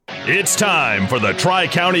It's time for the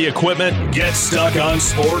Tri-County Equipment Get Stuck on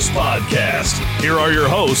Sports podcast. Here are your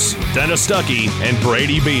hosts, Dennis Stuckey and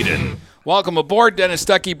Brady Beaton. Welcome aboard, Dennis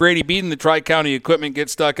Stuckey, Brady Beaton, the Tri-County Equipment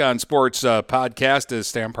Get Stuck on Sports podcast, as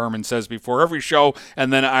Stamp Herman says before every show,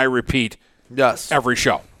 and then I repeat every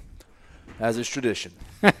show. As is tradition.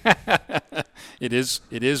 It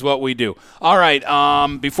is what we do. All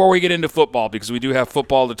right, before we get into football, because we do have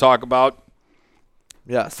football to talk about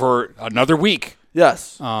for another week.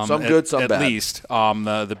 Yes, some good, some bad. At least.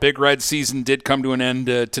 The Big Red season did come to an end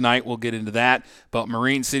tonight. We'll get into that. But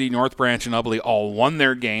Marine City, North Branch, and Ubly all won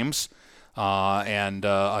their games. And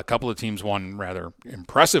a couple of teams won rather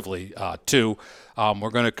impressively, too. We're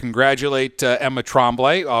going to congratulate Emma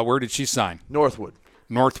Tremblay. Where did she sign? Northwood.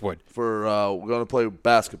 We're going to play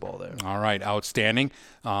basketball there. All right, outstanding.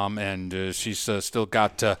 And she's still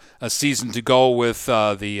got a season to go with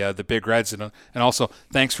the Big Reds. And also,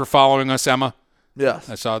 thanks for following us, Emma. Yes.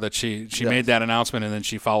 I saw that she made that announcement, and then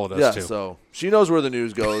she followed us, too. Yeah, so she knows where the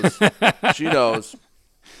news goes. She knows.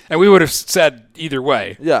 And we would have said either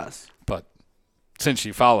way. Yes. But since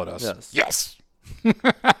she followed us. Yes.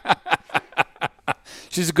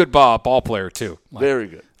 She's a good ball player, too. Very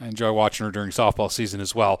good. I enjoy watching her during softball season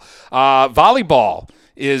as well. Volleyball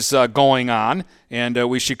is going on, and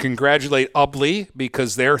we should congratulate Ubly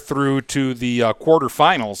because they're through to the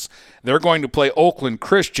quarterfinals. They're going to play Oakland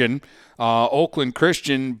Christian. Oakland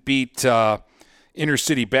Christian beat Inner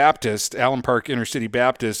City Baptist, Allen Park Inner City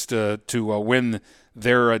Baptist, to win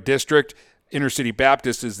their district. Inner City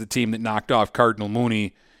Baptist is the team that knocked off Cardinal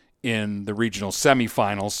Mooney in the regional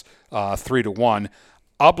semifinals, 3-1.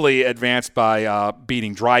 Ubly advanced by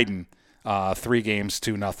beating Dryden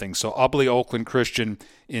 3-0. So Ubly, Oakland Christian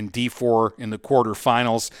in D4 in the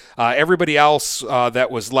quarterfinals. Everybody else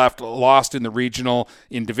that was left lost in the regional.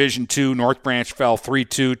 In Division II, North Branch fell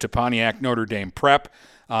 3-2 to Pontiac Notre Dame Prep.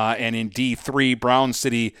 And in D3, Brown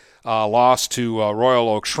City lost to Royal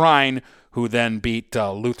Oak Shrine, who then beat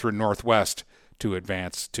Lutheran Northwest to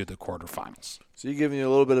advance to the quarterfinals. So you're giving you a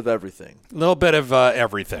little bit of everything. A little bit of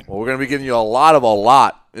everything. Well, we're going to be giving you a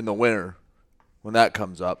lot in the winter when that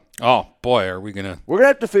comes up. Oh, boy, are we going to... We're going to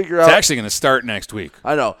have to figure out... It's actually going to start next week.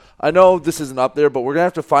 I know this isn't up there, but we're going to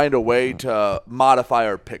have to find a way to modify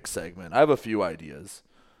our pick segment. I have a few ideas,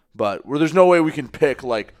 but there's no way we can pick,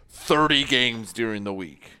 30 games during the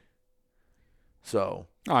week. So...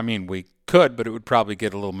 I mean, we could, but it would probably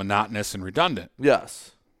get a little monotonous and redundant.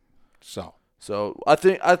 Yes. So I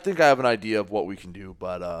think I have an idea of what we can do,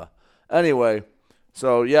 but anyway,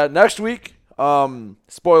 so yeah, next week,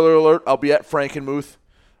 spoiler alert, I'll be at Frankenmuth,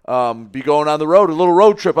 be going on the road, a little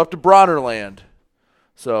road trip up to Bronnerland,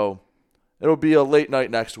 so it'll be a late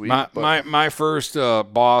night next week. My first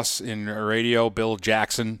boss in radio, Bill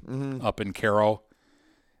Jackson, up in Caro.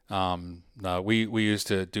 We used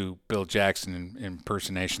to do Bill Jackson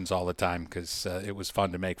impersonations all the time because it was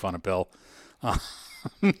fun to make fun of Bill.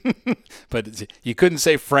 But you couldn't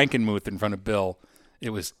say Frankenmuth in front of Bill. It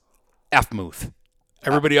was F-Muth.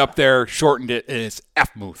 Everybody up there shortened it, and it's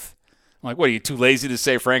F-Muth. I'm like, what, are you too lazy to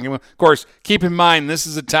say Frankenmuth? Of course, keep in mind, this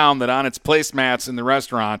is a town that on its placemats in the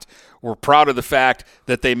restaurant, we're proud of the fact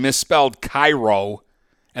that they misspelled Cairo,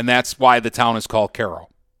 and that's why the town is called Caro.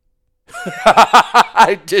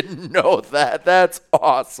 I didn't know that. That's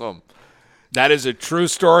awesome. That is a true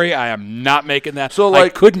story. I am not making that. So I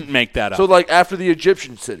couldn't make that up. So after the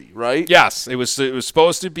Egyptian city, right? Yes, it was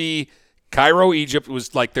supposed to be Cairo, Egypt. It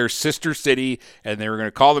was like their sister city, and they were going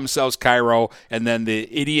to call themselves Cairo. And then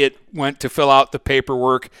the idiot went to fill out the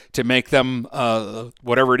paperwork to make them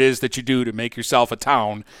whatever it is that you do to make yourself a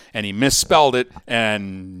town, and he misspelled it,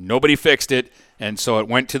 and nobody fixed it. And so it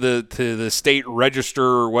went to the state register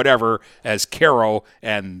or whatever as Caro,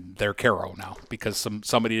 and they're Caro now because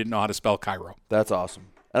somebody didn't know how to spell Cairo. That's awesome.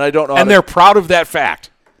 And I don't know. And they're proud of that fact.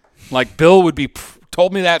 Like Bill would be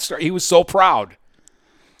told me that story. He was so proud.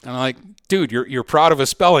 And I'm like, dude, you're proud of a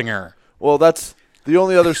spelling error. Well, that's the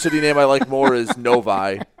only other city name I like more is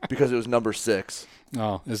Novi because it was number 6.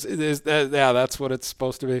 Oh, is that, yeah, that's what it's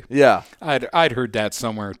supposed to be. Yeah, I'd heard that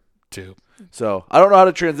somewhere too. So I don't know how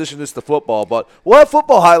to transition this to football, but we'll have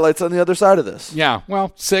football highlights on the other side of this. Yeah,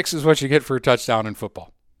 well, 6 is what you get for a touchdown in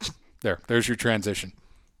football. There's your transition.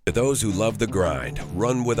 To those who love the grind,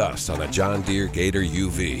 run with us on a John Deere Gator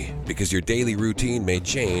UV because your daily routine may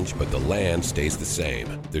change, but the land stays the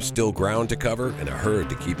same. There's still ground to cover and a herd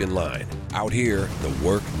to keep in line. Out here, the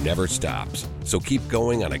work never stops. So keep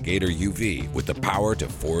going on a Gator UV with the power to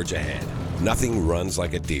forge ahead. Nothing runs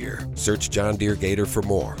like a Deere. Search John Deere Gator for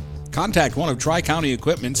more. Contact one of Tri-County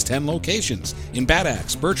Equipment's 10 locations in Bad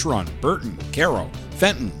Axe, Birch Run, Burton, Caro,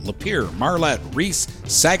 Fenton, Lapeer, Marlette, Reese,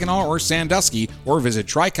 Saginaw, or Sandusky, or visit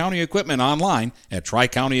Tri-County Equipment online at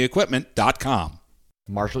tricountyequipment.com.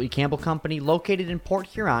 Marshall E. Campbell Company, located in Port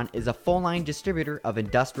Huron, is a full-line distributor of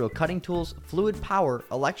industrial cutting tools, fluid power,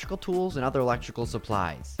 electrical tools, and other electrical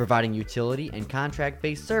supplies, providing utility and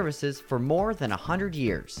contract-based services for more than 100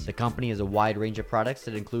 years. The company has a wide range of products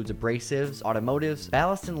that includes abrasives, automotives,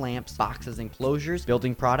 ballast and lamps, boxes and closures,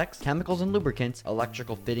 building products, chemicals and lubricants,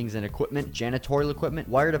 electrical fittings and equipment, janitorial equipment,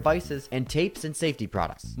 wire devices, and tapes and safety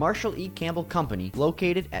products. Marshall E. Campbell Company,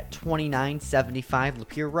 located at 2975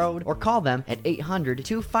 Lapeer Road, or call them at 800-250-7520.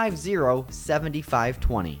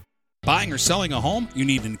 Buying or selling a home? You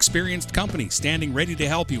need an experienced company standing ready to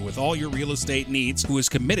help you with all your real estate needs, who is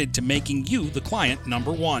committed to making you the client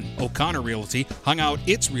number one. O'Connor Realty hung out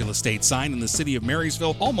its real estate sign in the city of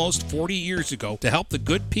Marysville almost 40 years ago to help the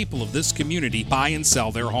good people of this community buy and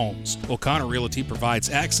sell their homes. O'Connor Realty provides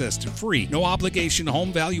access to free, no-obligation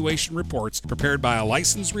home valuation reports prepared by a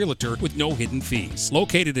licensed realtor with no hidden fees.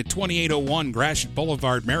 Located at 2801 Gratiot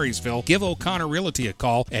Boulevard, Marysville, give O'Connor Realty a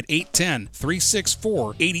call at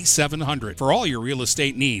 810-364-8700 for all your real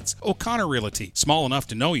estate needs. O'Connor Realty, small enough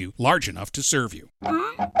to know you, large enough to serve you.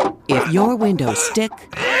 If your windows stick,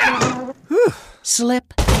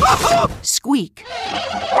 slip, squeak,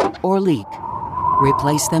 or leak,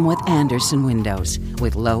 replace them with Andersen Windows.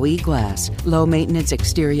 With low E-glass, low-maintenance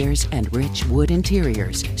exteriors, and rich wood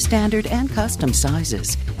interiors, standard and custom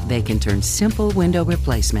sizes, they can turn simple window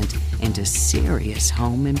replacement into serious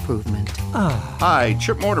home improvement. Hi,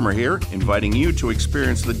 Chip Mortimer here, inviting you to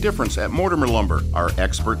experience the difference at Mortimer Lumber. Our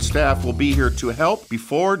expert staff will be here to help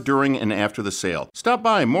before, during, and after the sale. Stop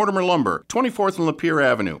by Mortimer Lumber, 24th and Lapeer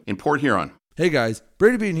Avenue in Port Huron. Hey guys,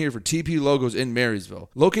 Brady Beaton here for TP Logos in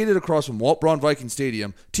Marysville. Located across from Walt Braun Viking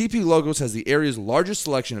Stadium, TP Logos has the area's largest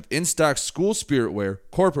selection of in-stock school spirit wear,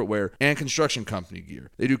 corporate wear, and construction company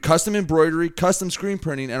gear. They do custom embroidery, custom screen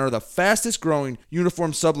printing, and are the fastest growing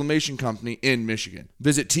uniform sublimation company in Michigan.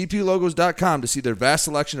 Visit tplogos.com to see their vast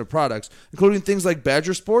selection of products, including things like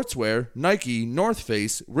Badger Sportswear, Nike, North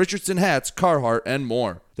Face, Richardson hats, Carhartt, and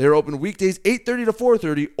more. They are open weekdays 8:30 to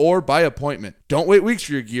 4:30 or by appointment. Don't wait weeks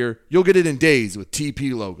for your gear. You'll get it in days with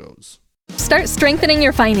TP Logos. Start strengthening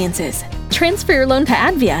your finances. Transfer your loan to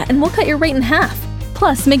Advia and we'll cut your rate in half.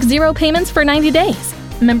 Plus, make 0 payments for 90 days.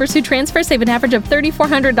 Members who transfer save an average of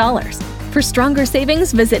 $3,400. For stronger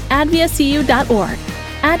savings, visit adviacu.org.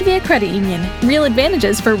 Advia Credit Union. Real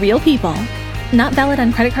advantages for real people. Not valid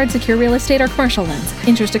on credit card, secure real estate, or commercial loans.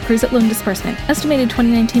 Interest accrues at loan disbursement. Estimated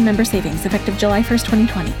 2019 member savings effective July 1st,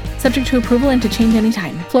 2020. Subject to approval and to change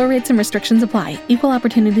anytime. Floor rates and restrictions apply. Equal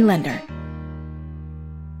opportunity lender.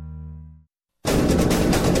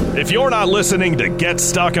 If you're not listening to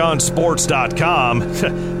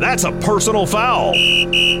GetStuckOnSports.com, that's a personal foul.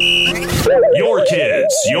 Your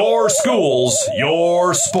kids, your schools,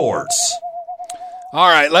 your sports. All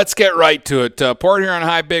right, let's get right to it. Port Huron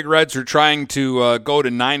High Big Reds are trying to go to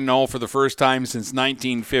 9-0 for the first time since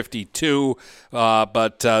 1952,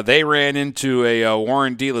 but they ran into a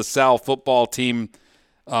Warren De La Salle football team.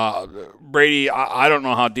 Brady, I don't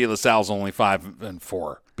know how De La Salle's only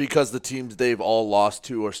 5-4. Because the teams they've all lost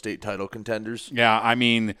to are state title contenders. Yeah, I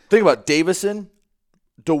mean, think about Davison,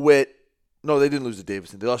 DeWitt. No, they didn't lose to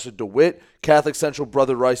Davison. They lost to DeWitt, Catholic Central,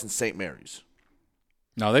 Brother Rice, and St. Mary's.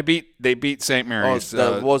 No, they beat St. Mary's. Oh,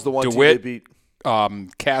 that was the one DeWitt, team they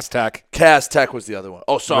beat. Cass Tech. Cass Tech was the other one.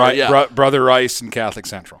 Oh, sorry, yeah. Brother Rice and Catholic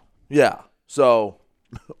Central. Yeah. So,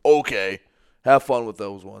 okay. Have fun with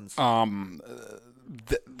those ones. I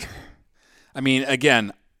mean,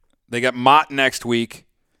 again, they got Mott next week.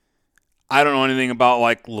 I don't know anything about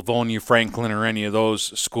like Livonia, Franklin, or any of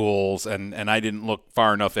those schools, and I didn't look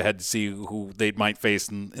far enough ahead to see who they might face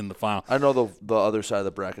in the final. I know the other side of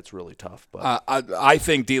the bracket's really tough, but I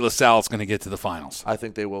think De La Salle is going to get to the finals. I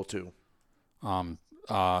think they will too. And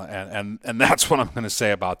that's what I'm going to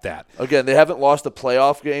say about that. Again, they haven't lost a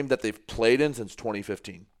playoff game that they've played in since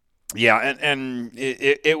 2015. Yeah, and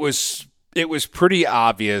it was pretty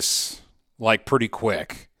obvious, like pretty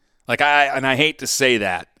quick. Like I hate to say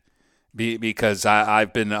that. Because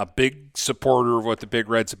I've been a big supporter of what the Big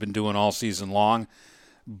Reds have been doing all season long,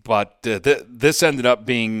 but this ended up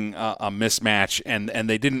being a mismatch, and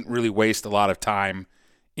they didn't really waste a lot of time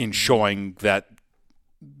in showing that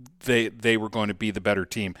they were going to be the better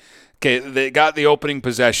team. Okay, they got the opening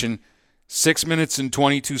possession, 6 minutes and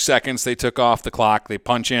 22 seconds they took off the clock. They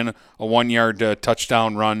punch in a 1-yard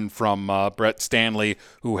touchdown run from Brett Stanley,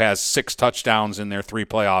 who has 6 touchdowns in their 3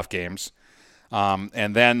 playoff games.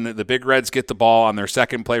 And then the Big Reds get the ball on their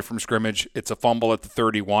second play from scrimmage. It's a fumble at the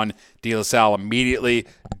 31. De La Salle immediately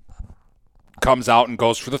comes out and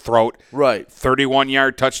goes for the throat. Right.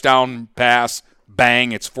 31-yard touchdown pass,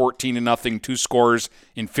 bang, it's 14-0, 2 scores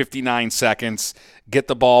in 59 seconds, get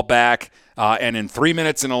the ball back, and in 3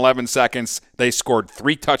 minutes and 11 seconds, they scored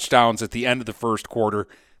 3 touchdowns at the end of the first quarter,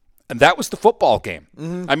 and that was the football game.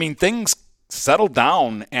 I mean, things settled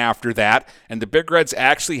down after that, and the Big Reds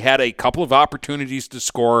actually had a couple of opportunities to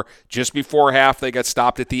score just before half. They got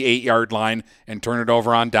stopped at the 8-yard line and turned it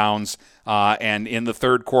over on downs. And in the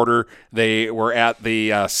third quarter, they were at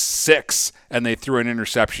the 6, and they threw an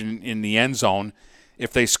interception in the end zone.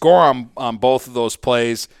 If they score on both of those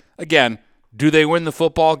plays, again, do they win the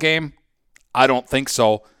football game? I don't think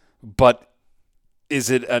so. But is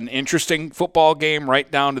it an interesting football game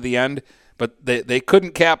right down to the end? But they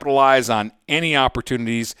couldn't capitalize on any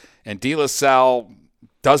opportunities, and De La Salle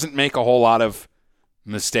doesn't make a whole lot of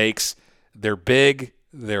mistakes. They're big,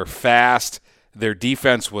 they're fast, their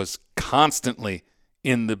defense was constantly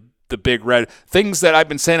in the Big Red. Things that I've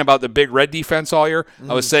been saying about the Big Red defense all year,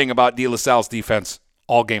 I was saying about De La Salle's defense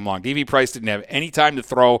all game long. D.V. Price didn't have any time to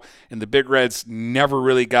throw, and the Big Reds never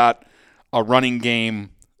really got a running game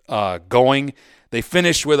going. They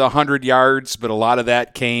finished with 100 yards, but a lot of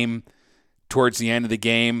that came towards the end of the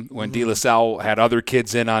game when De La Salle had other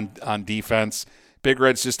kids in on defense. Big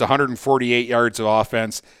Reds just 148 yards of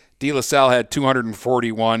offense. De La Salle had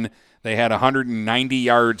 241. They had 190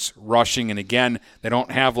 yards rushing, and again, they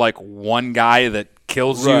don't have like one guy that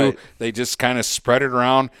kills you. They just kind of spread it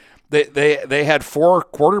around. They had 4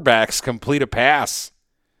 quarterbacks complete a pass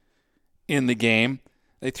in the game.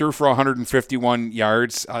 They threw for 151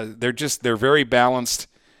 yards. They're very balanced.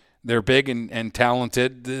 They're big and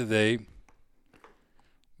talented. They're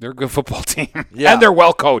a good football team, and they're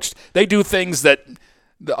well coached. They do things that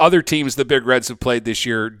the other teams the Big Reds have played this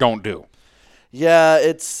year don't do. Yeah,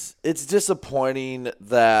 it's disappointing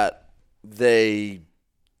that they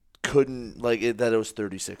couldn't that it was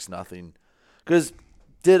 36-0. Because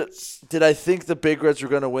did I think the Big Reds were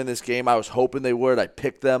going to win this game? I was hoping they would. I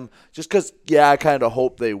picked them just because I kind of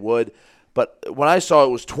hoped they would. But when I saw it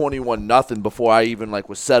was 21-0 before I even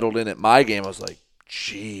was settled in at my game, I was like,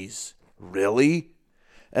 "Jeez, really?"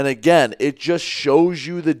 And again, it just shows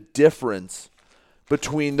you the difference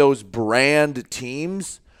between those brand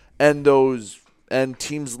teams and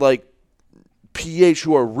teams like PH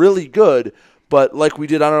who are really good, but like we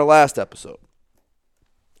did on our last episode,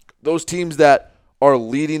 those teams that are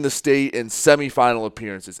leading the state in semifinal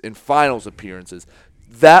appearances, in finals appearances,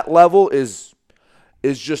 that level is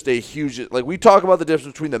just a huge. Like we talk about the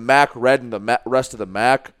difference between the MAC Red and the rest of the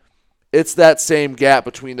MAC, it's that same gap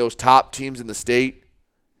between those top teams in the state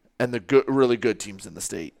and the really good teams in the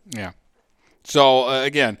state. Yeah. So,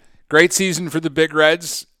 again, great season for the Big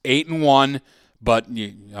Reds, 8-1, but,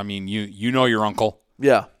 you know your uncle.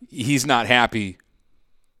 Yeah. He's not happy.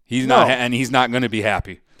 He's not going to be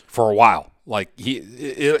happy for a while.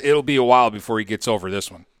 It'll be a while before he gets over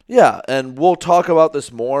this one. Yeah, and we'll talk about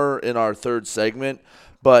this more in our third segment,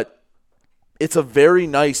 but it's a very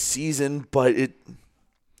nice season, but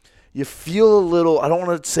you feel a little, I don't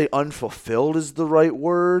want to say unfulfilled is the right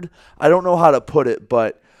word. I don't know how to put it,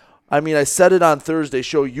 but I said it on Thursday's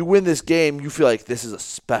show. You win this game, you feel like this is a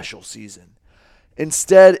special season.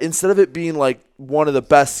 Instead of it being like one of the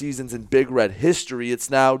best seasons in Big Red history, it's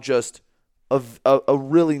now just a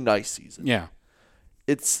really nice season. Yeah.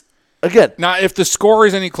 It's, again. Now, if the score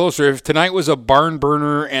is any closer, if tonight was a barn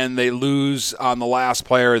burner and they lose on the last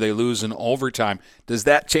play or they lose in overtime, does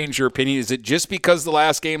that change your opinion? Is it just because the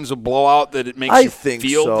last game is a blowout that it makes you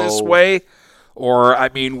feel this way? Or,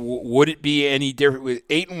 would it be any different?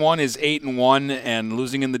 8-1 is 8-1, and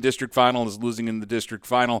losing in the district final is losing in the district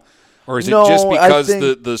final. Or is it just because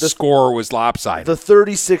the score was lopsided? The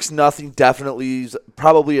 36-0 definitely is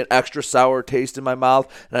probably an extra sour taste in my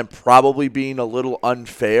mouth, and I'm probably being a little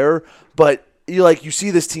unfair. But you see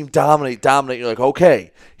this team dominate. You're like,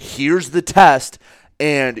 okay, here's the test,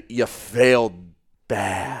 and you failed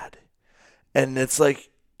bad. And it's like,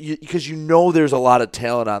 because there's a lot of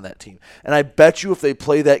talent on that team. And I bet you if they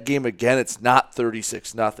play that game again, it's not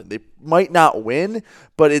 36-0. They might not win,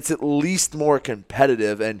 but it's at least more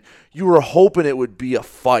competitive. And you were hoping it would be a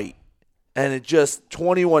fight. And it just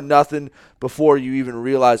 21-0 before you even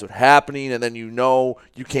realize what's happening. And then you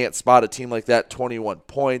can't spot a team like that 21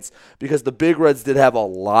 points because the Big Reds did have a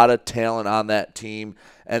lot of talent on that team.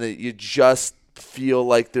 And you just feel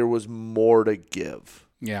like there was more to give.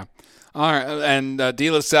 Yeah. All right, and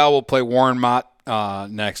De La Salle will play Warren Mott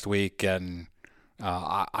next week, and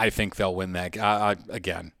I think they'll win that.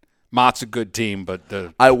 Again, Mott's a good team, but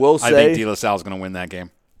I think De La Salle is going to win that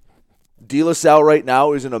game. De La Salle right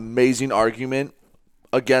now is an amazing argument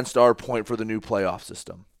against our point for the new playoff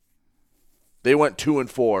system. They went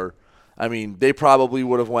 2-4. I mean, they probably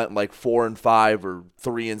would have went like 4-5 or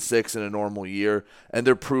 3-6 in a normal year, and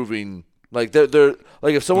they're proving like they're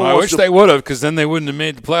like if someone. I wish they would have, because then they wouldn't have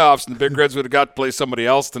made the playoffs, and the Big Reds would have got to play somebody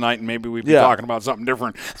else tonight, and maybe we'd be talking about something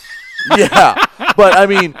different. Yeah, but I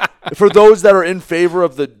mean, for those that are in favor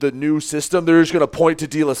of the new system, they're just going to point to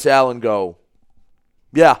De La Salle and go,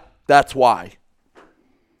 "Yeah, that's why."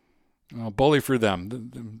 Well, bully for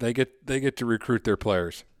them. They get to recruit their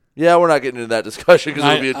players. Yeah, we're not getting into that discussion because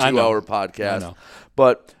it'll be a 2-hour podcast. I know.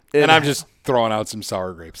 But I'm just throwing out some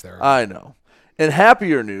sour grapes there. I know. In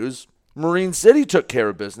happier news, Marine City took care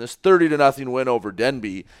of business, 30-0 win over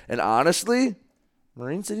Denby. And honestly,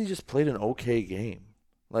 Marine City just played an okay game.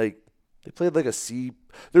 Like, they played like a C.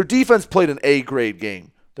 Their defense played an A-grade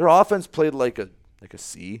game. Their offense played like a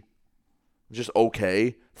C. Just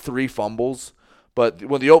okay. 3 fumbles. But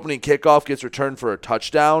when the opening kickoff gets returned for a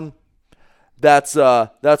touchdown, that's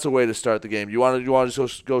a way to start the game. You want to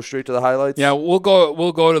just go straight to the highlights? Yeah, we'll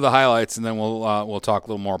go to the highlights, and then we'll talk a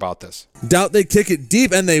little more about this. Doubt they kick it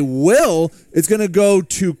deep, and they will. It's going to go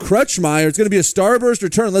to Crutchmeyer. It's going to be a starburst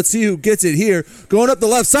return. Let's see who gets it here. Going up the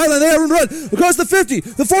left sideline. They have a run across the 50,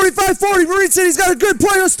 the 45-40. Marine City's got a good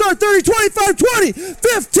play to start. 30, 25, 20,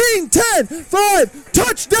 15, 10, 5.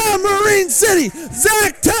 Touchdown, Marine City.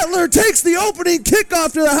 Zach Tetler takes the opening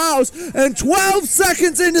kickoff to the house, and 12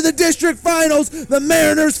 seconds into the district finals, the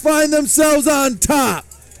Mariners find themselves on top.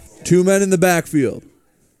 2 men in the backfield.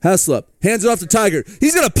 Heslop hands it off to Tiger.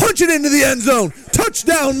 He's going to punch it into the end zone.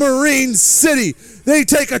 Touchdown, Marine City. They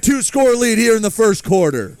take a 2-score lead here in the first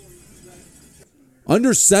quarter.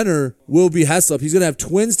 Under center will be Heslop. He's going to have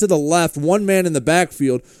twins to the left, 1 man in the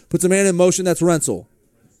backfield. Puts a man in motion. That's Rensel.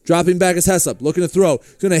 Dropping back is Heslop, looking to throw.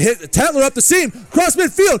 He's going to hit Tetler up the seam, cross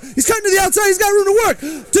midfield. He's cutting to the outside. He's got room to work.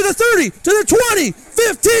 To the 30, to the 20,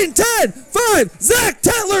 15, 10, 5. Zach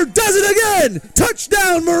Tetler does it again.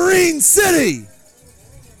 Touchdown, Marine City.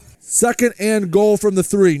 2nd and goal from the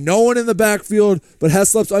 3. No one in the backfield, but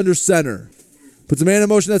Heslop's under center. Puts a man in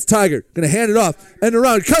motion. That's Tiger. Going to hand it off. End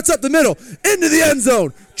around. Cuts up the middle. Into the end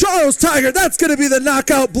zone. Charles Tiger. That's going to be the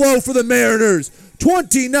knockout blow for the Mariners.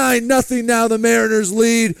 29-0 now the Mariners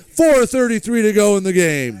lead. 4:33 to go in the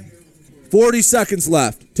game. 40 seconds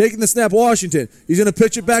left. Taking the snap, Washington. He's going to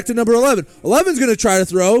pitch it back to number 11. 11's going to try to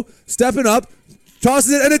throw. Stepping up.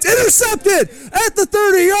 Tosses it, and it's intercepted at the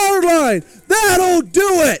 30-yard line. That'll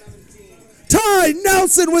do it. Ty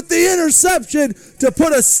Nelson with the interception to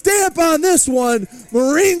put a stamp on this one.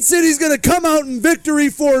 Marine City's going to come out in victory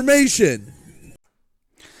formation.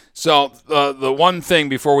 So the one thing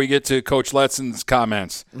before we get to Coach Letson's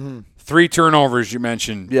comments, 3 turnovers you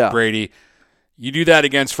mentioned, Brady. You do that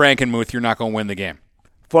against Frankenmuth, you're not going to win the game.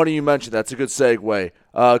 Funny you mentioned. That's a good segue.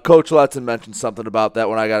 Coach Letson mentioned something about that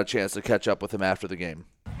when I got a chance to catch up with him after the game.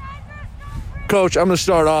 Coach, I'm going to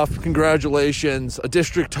start off. Congratulations. A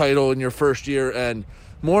district title in your first year, and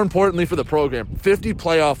more importantly for the program, 50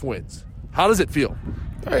 playoff wins. How does it feel?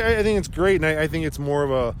 I think it's great, and I think it's more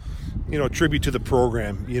of a tribute to the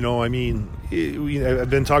program. I mean, I've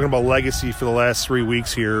been talking about legacy for the last 3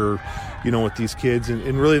 weeks here, with these kids,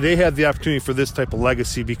 and really they have the opportunity for this type of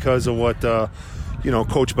legacy because of what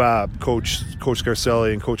Coach Bob, Coach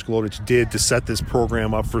Garcelli, and Coach Glodich did to set this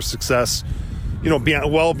program up for success,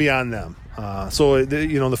 beyond them. So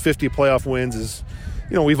the 50 playoff wins is,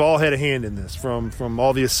 we've all had a hand in this, from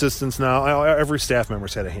all the assistants now. Every staff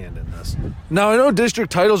member's had a hand in this. Now, I know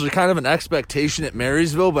district titles are kind of an expectation at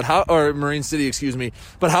Marysville, or Marine City, excuse me.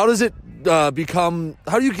 But how does it become?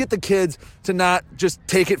 How do you get the kids to not just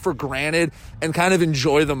take it for granted and kind of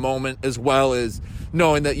enjoy the moment, as well as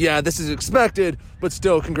knowing that this is expected, but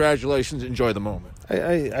still, congratulations, enjoy the moment?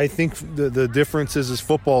 I think the difference is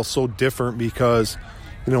football is so different because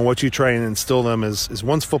what you try and instill them is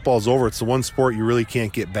once football's over, it's the one sport you really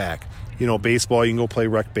can't get back. Baseball, you can go play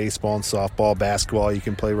rec baseball, and softball, basketball, you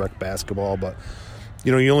can play rec basketball, but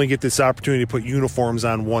you only get this opportunity to put uniforms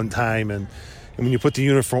on one time, and when you put the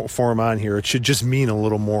uniform on here, it should just mean a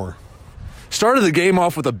little more. Started the game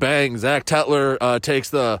off with a bang. Zach Tetler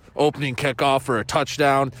takes the opening kickoff for a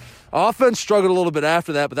touchdown. Offense struggled a little bit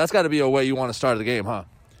after that, but that's got to be a way you want to start the game, huh?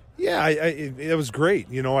 Yeah, it was great.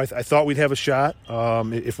 I thought we'd have a shot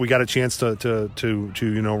if we got a chance to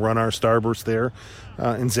run our starburst there,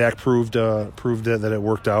 and Zach proved that it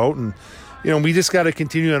worked out. And we just got to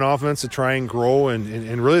continue on offense to try and grow.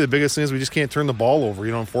 And really the biggest thing is we just can't turn the ball over.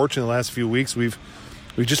 Unfortunately, the last few weeks we've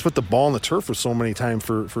just put the ball on the turf for so many times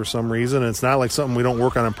for some reason. And it's not like something we don't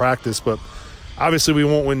work on in practice, but obviously we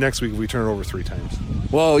won't win next week if we turn it over 3 times.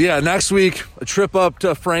 Well, next week a trip up to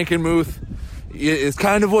Frankenmuth. It's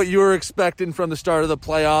kind of what you were expecting from the start of the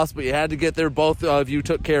playoffs, but you had to get there. Both of you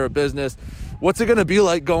took care of business. What's it going to be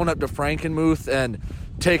like going up to Frankenmuth and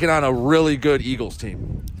taking on a really good Eagles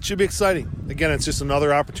team? It should be exciting. Again, it's just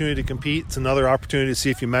another opportunity to compete. It's another opportunity to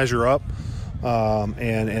see if you measure up.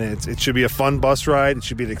 It should be a fun bus ride. It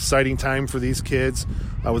should be an exciting time for these kids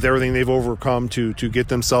with everything they've overcome to get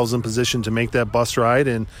themselves in position to make that bus ride.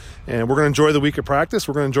 And we're going to enjoy the week of practice.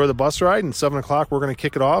 We're going to enjoy the bus ride. And 7 o'clock, we're going to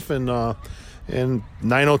kick it off. And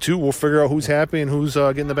 9:02, we'll figure out who's happy and who's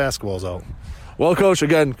getting the basketballs out. Well, Coach,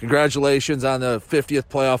 again, congratulations on the 50th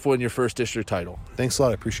playoff win, your first district title. Thanks a lot.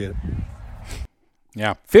 I appreciate it.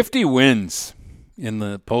 Yeah, 50 wins in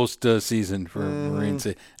the postseason for Marine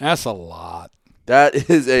City. That's a lot. That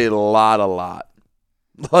is a lot.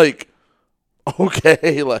 Like,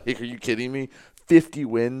 okay, like, are you kidding me? 50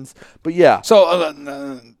 wins. But, yeah.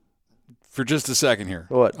 So, for just a second here.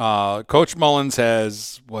 What? Coach Mullins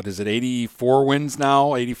has, 84 wins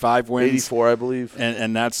now? 85 wins? 84, I believe.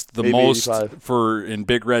 And that's the Maybe most 85. in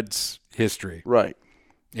Big Red's history. Right.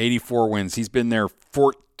 84 wins. He's been there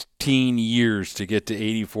 14 years to get to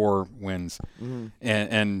 84 wins. Mm-hmm.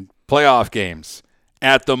 And playoff games.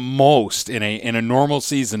 At the most, in a normal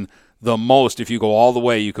season, the most, if you go all the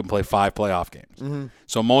way, you can play 5 playoff games. Mm-hmm.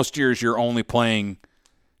 So most years you're only playing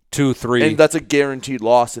 2, 3. And that's a guaranteed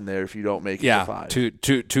loss in there if you don't make it to 5.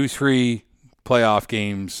 3 playoff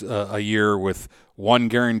games a year with 1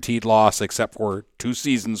 guaranteed loss, except for 2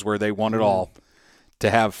 seasons where they won it all. To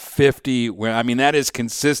have 50, that is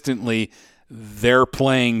consistently they're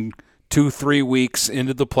playing 2-3 weeks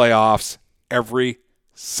into the playoffs every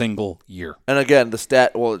single year. And again, the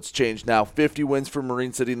stat, it's changed now. 50 wins for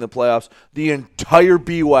Marine City in the playoffs. The entire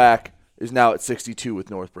BWAC is now at 62 with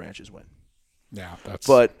North Branch's win. Yeah,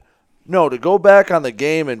 But no, to go back on the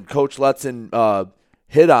game, and Coach Letson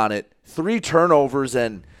hit on it, 3 turnovers,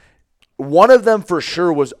 and one of them for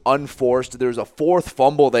sure was unforced. There's a 4th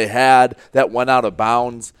fumble they had that went out of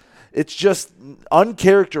bounds. It's just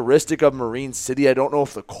uncharacteristic of Marine City. I don't know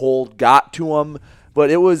if the cold got to them, but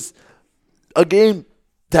it was a game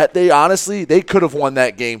that they could have won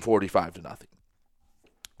that game 45-0.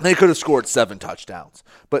 They could have scored 7 touchdowns.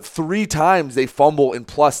 But 3 times they fumble in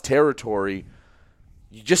plus territory.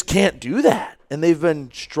 You just can't do that. And they've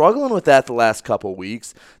been struggling with that the last couple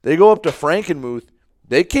weeks. They go up to Frankenmuth.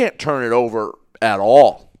 They can't turn it over at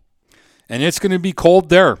all. And it's going to be cold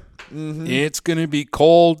there. Mm-hmm. It's going to be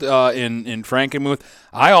cold in Frankenmuth.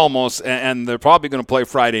 And they're probably going to play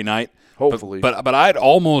Friday night. Hopefully. But I'd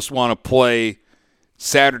almost want to play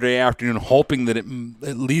Saturday afternoon, hoping that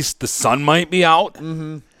at least the sun might be out.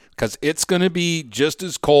 Because it's going to be just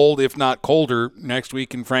as cold, if not colder, next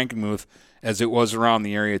week in Frankenmuth as it was around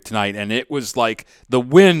the area tonight. And it was like the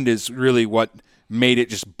wind is really what made it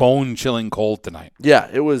just bone-chilling cold tonight. Yeah,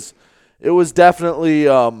 it was definitely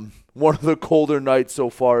one of the colder nights so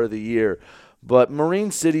far of the year. But Marine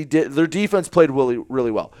City, their defense played really, really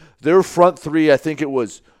well. Their front 3, I think it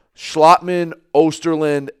was Schlottman,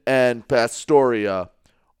 Osterland, and Pastoria,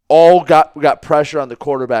 all got pressure on the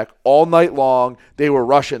quarterback all night long. They were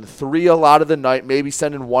rushing 3 a lot of the night, maybe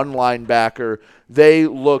sending 1 linebacker. They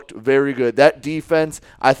looked very good. That defense,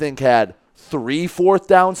 I think, had 3 4th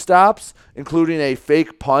down stops, including a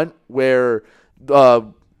fake punt where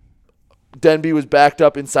Denby was backed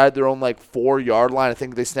up inside their own 4-yard line. I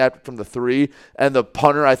think they snapped it from the 3, and the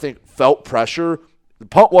punter, I think, felt pressure. The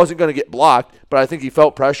punt wasn't going to get blocked, but I think he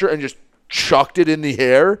felt pressure and just chucked it in the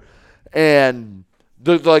air. And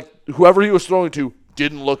whoever he was throwing to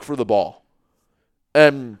didn't look for the ball.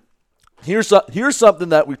 And here's something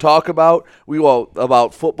that we talk about.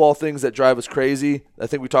 About football things that drive us crazy. I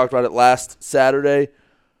think we talked about it last Saturday.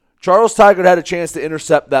 Charles Tigard had a chance to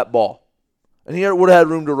intercept that ball, and he would have had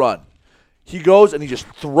room to run. He goes and he just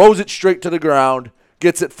throws it straight to the ground,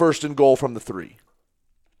 gets it 1st and goal from the 3.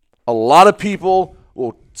 A lot of people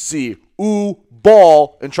will see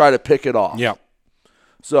ball and try to pick it off. Yeah.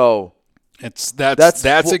 So that's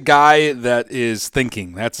a guy that is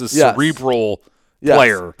thinking. That's a cerebral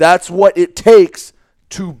player. That's what it takes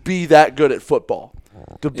to be that good at football.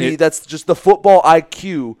 That's just the football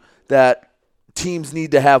IQ that teams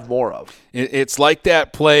need to have more of. It's like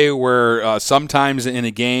that play where sometimes in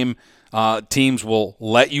a game teams will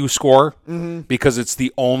let you score because it's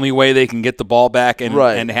the only way they can get the ball back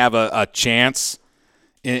and have a chance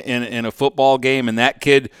in a football game. And that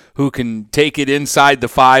kid who can take it inside the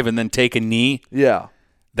 5 and then take a knee,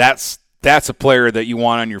 that's a player that you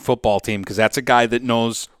want on your football team because that's a guy that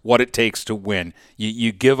knows what it takes to win.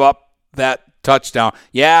 You give up that touchdown.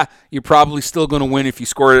 Yeah, you're probably still going to win if you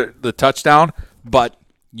score the touchdown, but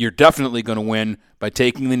you're definitely going to win by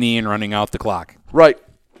taking the knee and running out the clock. Right.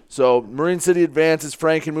 So Marine City advances.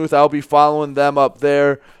 Frankenmuth, I'll be following them up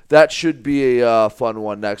there. That should be a fun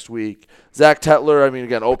one next week. Zach Tetler,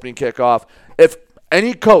 again, opening kickoff. If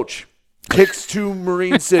any coach kicks to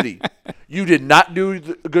Marine City, you did not do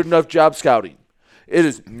a good enough job scouting. It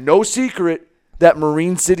is no secret that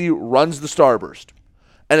Marine City runs the Starburst.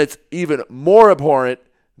 And it's even more abhorrent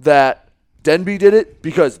that Denby did it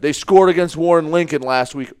because they scored against Warren Lincoln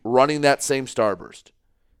last week running that same Starburst.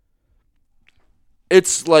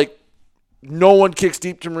 It's like no one kicks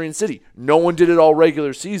deep to Marine City. No one did it all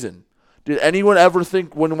regular season. Did anyone ever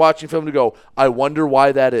think when watching film to go, I wonder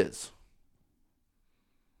why that is?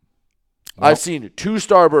 Well, I've seen 2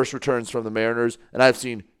 Starburst returns from the Mariners, and I've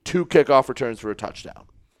seen 2 kickoff returns for a touchdown.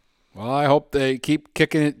 Well, I hope they keep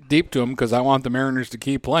kicking it deep to them because I want the Mariners to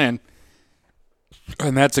keep playing.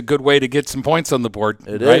 And that's a good way to get some points on the board.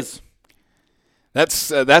 It is.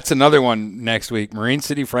 That's another one next week. Marine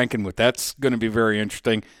City, Frankenmuth. That's going to be very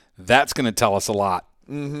interesting. That's going to tell us a lot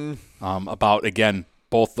about, again,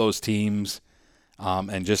 both those teams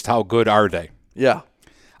and just how good are they. Yeah.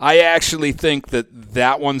 I actually think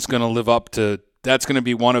that one's going to live up to – that's going to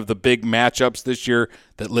be one of the big matchups this year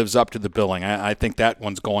that lives up to the billing. I think that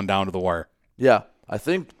one's going down to the wire. Yeah. I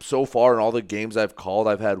think so far in all the games I've called,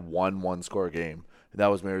 I've had one score game, and that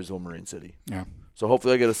was Marysville Marine City. Yeah. So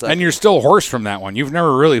hopefully I get a second. And you're still hoarse from that one. You've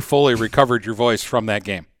never really fully recovered your voice from that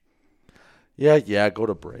game. Yeah, go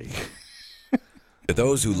to break. To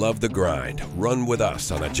those who love the grind, run with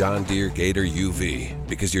us on a John Deere Gator UV.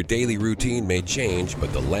 Because your daily routine may change,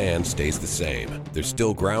 but the land stays the same. There's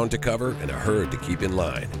still ground to cover and a herd to keep in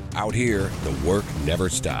line. Out here, the work never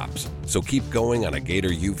stops. So keep going on a Gator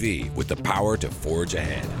UV with the power to forge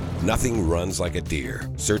ahead. Nothing runs like a Deere.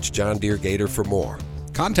 Search John Deere Gator for more.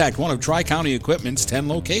 Contact one of Tri-County Equipment's 10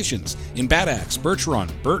 locations in Bad Axe, Birch Run,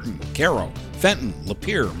 Burton, Caro, Fenton,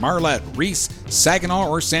 Lapeer, Marlette, Reese, Saginaw,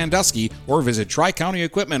 or Sandusky, or visit Tri-County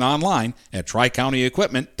Equipment online at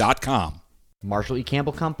tricountyequipment.com. Marshall E.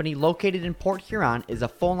 Campbell Company, located in Port Huron, is a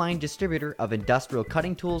full-line distributor of industrial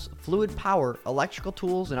cutting tools, fluid power, electrical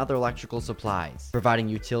tools, and other electrical supplies, providing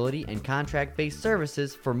utility and contract-based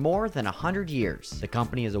services for more than 100 years. The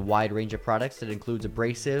company has a wide range of products that includes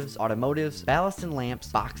abrasives, automotives, ballast and lamps,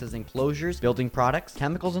 boxes and closures, building products,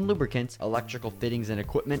 chemicals and lubricants, electrical fittings and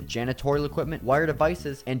equipment, janitorial equipment, wire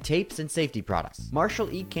devices, and tapes and safety products.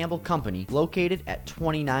 Marshall E. Campbell Company, located at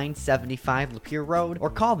 2975 Lapeer Road,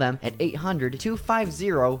 or call them at 800-250-7520.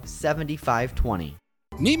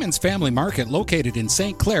 Neiman's Family Market, located in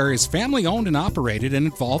St. Clair, is family-owned and operated and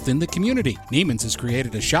involved in the community. Neiman's has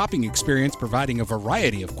created a shopping experience providing a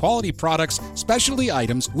variety of quality products, specialty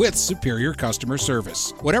items with superior customer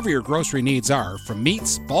service. Whatever your grocery needs are, from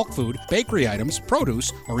meats, bulk food, bakery items,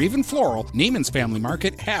 produce, or even floral, Neiman's Family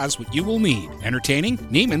Market has what you will need. Entertaining?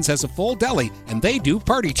 Neiman's has a full deli, and they do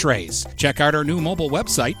party trays. Check out our new mobile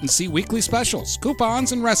website and see weekly specials,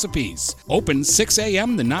 coupons, and recipes. Open 6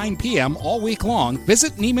 a.m. to 9 p.m. all week long.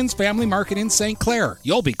 Visit Neiman's Family Market in St. Clair.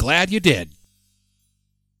 You'll be glad you did.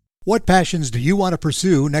 What passions do you want to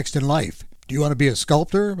pursue next in life? Do you want to be a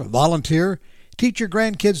sculptor, a volunteer, teach your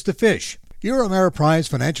grandkids to fish? Your Ameriprise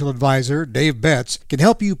financial advisor, Dave Betts, can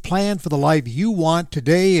help you plan for the life you want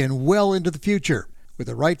today and well into the future. With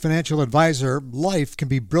the right financial advisor, life can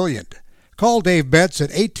be brilliant. Call Dave Betts at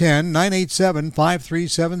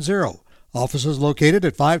 810-987-5370. Offices located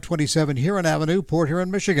at 527 Huron Avenue, Port Huron,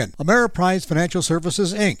 Michigan. Ameriprise Financial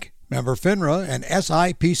Services, Inc. Member FINRA and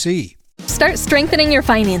SIPC. Start strengthening your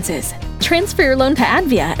finances. Transfer your loan to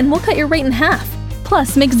Advia and we'll cut your rate in half.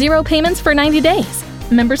 Plus, make 0 payments for 90 days.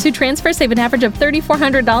 Members who transfer save an average of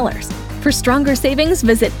 $3,400. For stronger savings,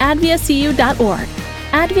 visit adviacu.org.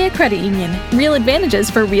 Advia Credit Union. Real advantages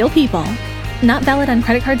for real people. Not valid on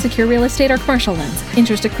credit card, secure real estate, or commercial loans.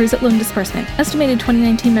 Interest accrues at loan disbursement. Estimated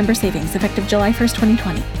 2019 member savings effective July 1st,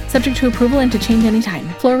 2020. Subject to approval and to change anytime.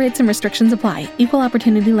 Floor rates and restrictions apply. Equal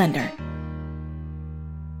opportunity lender.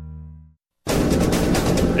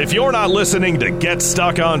 If you're not listening to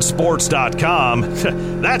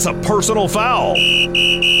GetStuckOnSports.com, that's a personal foul.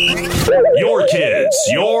 Your kids,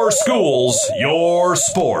 your schools, your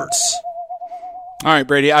sports. All right,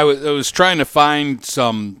 Brady. I was trying to find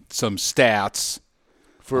some stats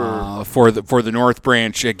for the North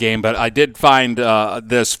Branch game, but I did find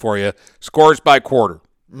this for you. Scores by quarter.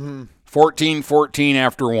 14-14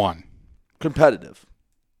 after one. Competitive.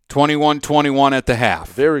 21-21 at the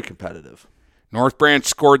half. Very competitive. North Branch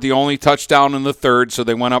scored the only touchdown in the third, so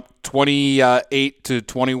they went up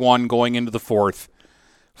 28-21 going into the fourth.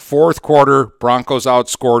 Fourth quarter, Broncos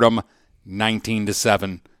outscored them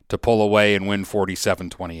 19-7. to pull away and win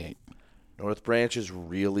 47-28. North Branch is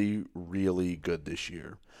really, really good this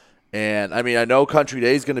year. And, I mean, I know Country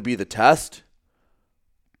Day is going to be the test,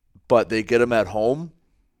 but they get them at home.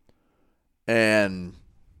 And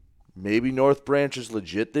maybe North Branch is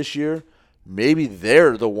legit this year. Maybe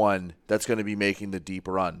they're the one that's going to be making the deep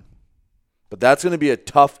run. But that's going to be a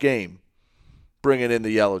tough game, bringing in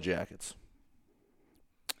the Yellow Jackets.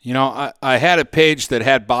 You know, I had a page that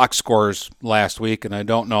had box scores last week, and I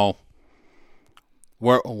don't know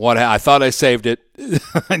what I thought I saved it.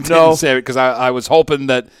 I didn't save it because I was hoping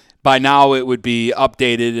that by now it would be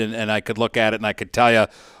updated and I could look at it and I could tell you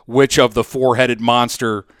which of the four-headed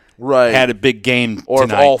monster had a big game or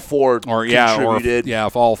tonight. If all four contributed.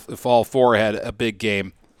 If all four had a big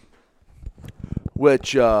game.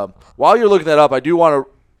 Which, while you're looking that up, I do want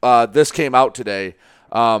to. This came out today.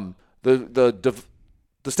 The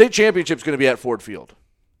state championship is going to be at Ford Field,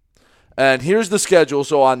 and here's the schedule.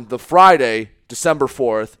 So on the Friday, December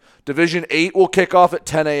 4th, Division 8 will kick off at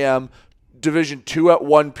 10 a.m. Division 2 at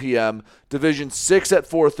 1 p.m., Division 6 at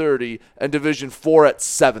 4:30, and Division 4 at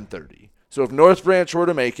 7:30. So if North Branch were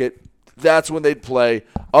to make it, that's when they'd play.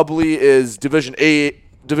 Ubly is Division 8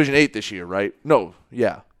 this year, right? No,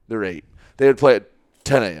 yeah, they're 8. They would play at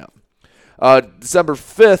 10 a.m. December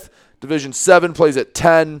 5th, Division 7 plays at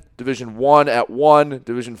 10, Division 1 at 1,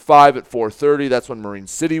 Division 5 at 4:30. That's when Marine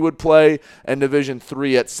City would play, and Division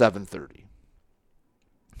 3 at 7:30.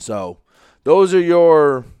 So those are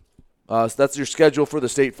your that's your schedule for the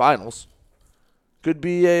state finals. Could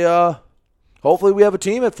be hopefully we have a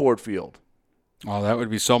team at Ford Field. Oh, that would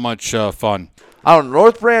be so much fun. I don't know.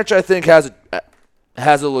 North Branch, I think, has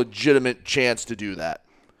a legitimate chance to do that.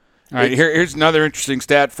 All right, here's another interesting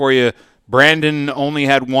stat for you. Brandon only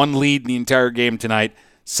had one lead in the entire game tonight,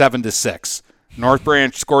 7-6. North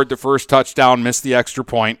Branch scored the first touchdown, missed the extra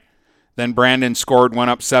point. Then Brandon scored, went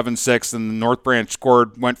up 7-6, and the North Branch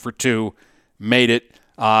scored, went for 2, made it,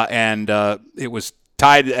 and it was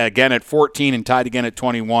tied again at 14 and tied again at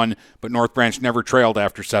 21, but North Branch never trailed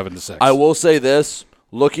after 7-6. I will say this,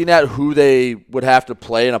 looking at who they would have to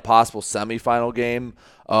play in a possible semifinal game,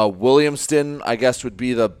 Williamston, I guess, would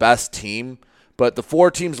be the best team, but the 4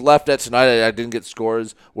 teams left at tonight, I didn't get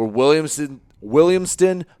scores, were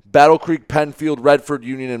Williamston, Battle Creek, Penfield, Redford,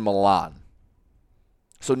 Union, and Milan.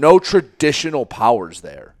 So no traditional powers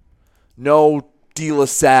there. No De La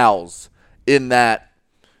Salles in that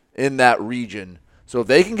region. So if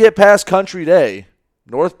they can get past Country Day,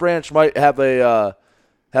 North Branch might have a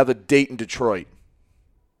date in Detroit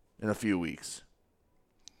in a few weeks.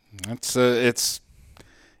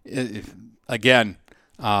 Again.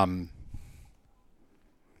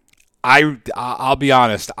 I'll be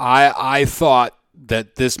honest. I thought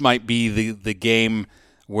that this might be the game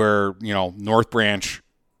where North Branch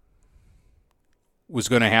was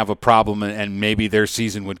going to have a problem and maybe their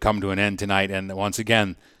season would come to an end tonight. And once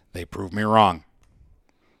again, they proved me wrong.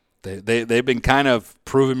 They've been kind of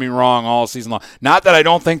proving me wrong all season long. Not that I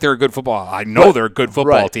don't think they're a good football. I know they're a good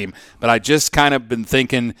football team, but I just kind of been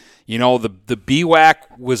thinking, the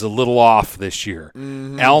BWAC was a little off this year.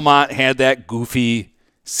 Mm-hmm. Elmont had that goofy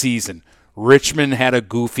season. Richmond had a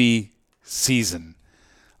goofy season.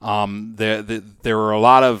 There were a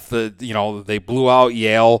lot of they blew out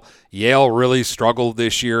Yale. Yale really struggled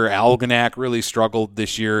this year. Algonac really struggled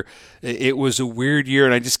this year. It was a weird year,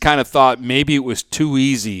 and I just kind of thought maybe it was too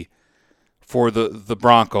easy for the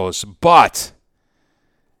Broncos. But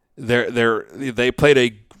they played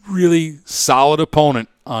a really solid opponent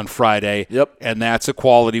on Friday. Yep. And that's a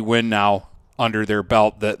quality win now under their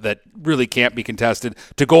belt that really can't be contested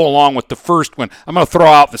to go along with the first win. I'm going to throw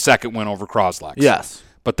out the second win over Croslex. Yes.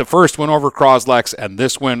 But the first win over Croslex and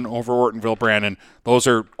this win over Ortonville Brandon, those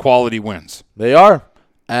are quality wins. They are.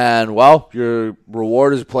 And, well, your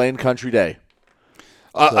reward is playing Country Day.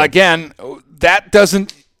 Again, that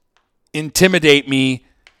doesn't intimidate me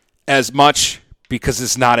as much because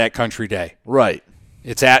it's not at Country Day. Right.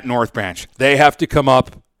 It's at North Branch. They have to come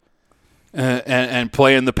up and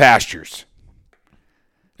play in the pastures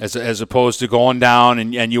as opposed to going down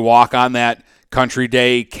and you walk on that Country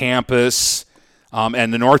Day campus.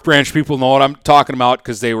 And the North Branch people know what I'm talking about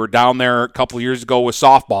because they were down there a couple of years ago with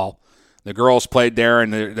softball. The girls played there,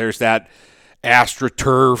 and there's that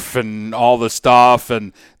AstroTurf and all the stuff,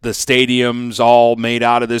 and the stadium's all made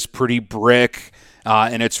out of this pretty brick,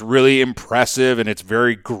 and it's really impressive, and it's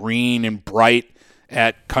very green and bright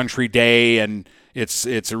at Country Day, and it's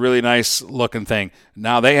a really nice-looking thing.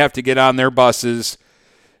 Now they have to get on their buses,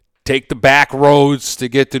 take the back roads to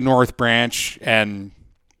get to North Branch, and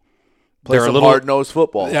play some hard-nosed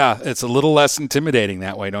football. Yeah, it's a little less intimidating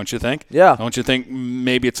that way, don't you think? Yeah. Don't you think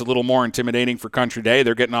maybe it's a little more intimidating for Country Day?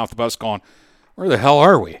 They're getting off the bus going, where the hell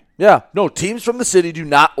are we? Yeah, no, teams from the city do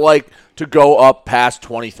not like to go up past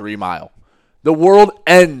 23 Mile. The world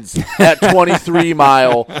ends at 23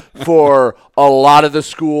 Mile for a lot of the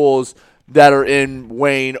schools that are in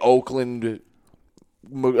Wayne, Oakland,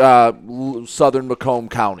 Southern Macomb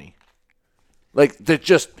County. Like,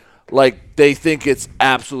 they think it's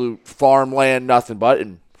absolute farmland, nothing but,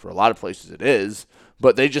 and for a lot of places it is,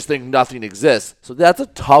 but they just think nothing exists. So that's a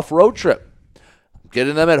tough road trip.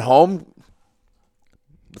 Getting them at home,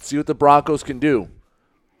 let's see what the Broncos can do.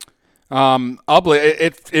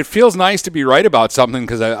 Ubly, it feels nice to be right about something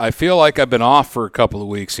because I feel like I've been off for a couple of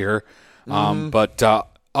weeks here. But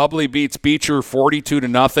Ubly beats Beecher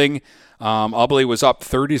 42-0. Ubly was up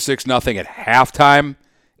 36-0 at halftime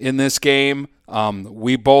in this game.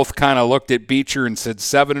 We both kind of looked at Beecher and said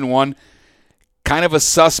 7-1. Kind of a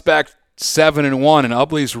suspect 7-1, and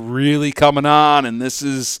Ubly's really coming on, and this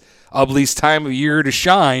is Ubly's time of year to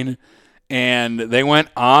shine. And they went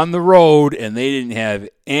on the road, and they didn't have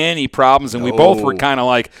any problems. And we both were kind of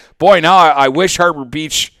like, boy, now I wish Harbor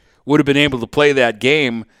Beach would have been able to play that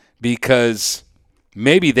game because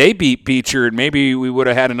maybe they beat Beecher, and maybe we would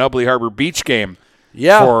have had an Ubly Harbor Beach game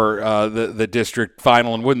for the district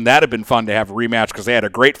final. And wouldn't that have been fun to have a rematch because they had a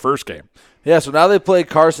great first game? Yeah, so now they play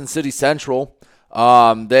Carson City Central.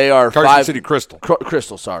 They are Carson City Crystal.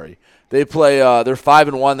 Crystal, sorry. They play. They're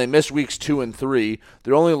 5-1. They missed weeks 2 and 3.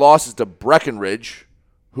 Their only loss is to Breckenridge,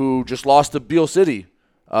 who just lost to Beale City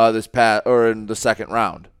in the second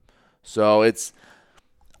round. So it's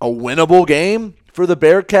a winnable game for the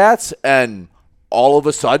Bearcats, and all of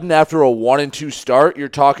a sudden, after a 1-2 start, you're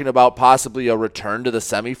talking about possibly a return to the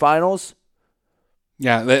semifinals.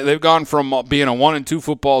 Yeah, they've gone from being a 1-2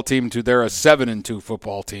 football team to they're a 7-2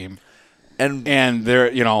 football team, and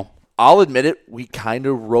they're I'll admit it, we kind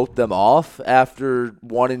of wrote them off after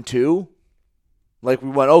 1-2. Like, we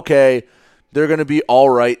went, okay, they're going to be all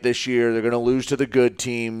right this year. They're going to lose to the good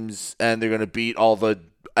teams, and they're going to beat all the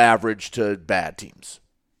average to bad teams.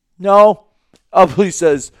 No. Ubly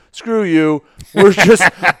says, screw you. We're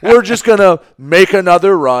just going to make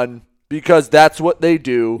another run because that's what they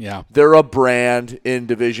do. Yeah. They're a brand in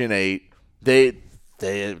Division 8.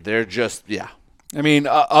 They're just, yeah. I mean,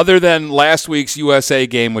 other than last week's USA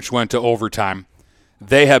game, which went to overtime,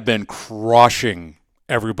 they have been crushing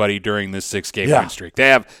everybody during this 6-game win streak. They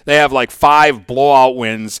have like 5 blowout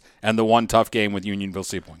wins and the one tough game with Unionville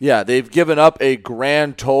Seapoint. Yeah, they've given up a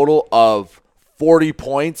grand total of 40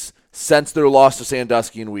 points since their loss to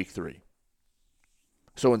Sandusky in Week 3.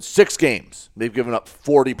 So in 6 games, they've given up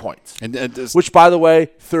 40 points, which, by the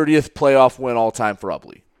way, 30th playoff win all time for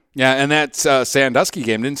Ubly. Yeah, and that Sandusky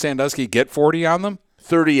game, didn't Sandusky get 40 on them?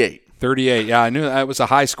 38. Yeah, I knew that was a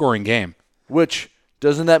high-scoring game. Which,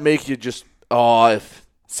 doesn't that make you just, if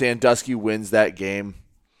Sandusky wins that game?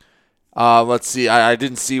 Let's see. I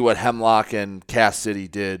didn't see what Hemlock and Cass City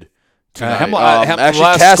did tonight.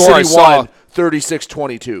 Actually, Cass City won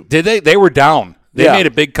 36-22. Did they? They were down. They made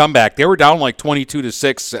a big comeback. They were down like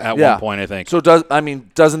 22-6 at one point, I think. So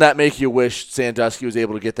doesn't that make you wish Sandusky was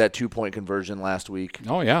able to get that 2-point conversion last week?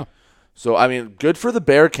 Oh yeah. So good for the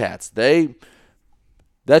Bearcats.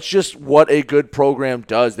 That's just what a good program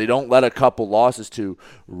does. They don't let a couple losses to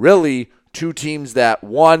really 2 teams that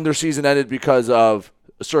one, their season ended because of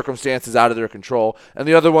circumstances out of their control, and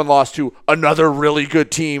the other one lost to another really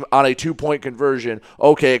good team on a 2-point conversion.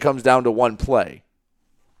 Okay, it comes down to one play.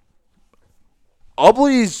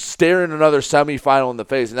 Ubly's staring another semifinal in the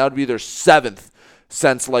face, and that would be their 7th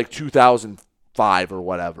since like 2005 or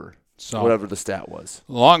whatever. So whatever the stat was.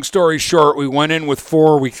 Long story short, we went in with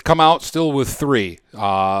 4. We come out still with 3.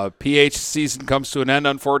 PH season comes to an end,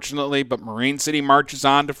 unfortunately, but Marine City marches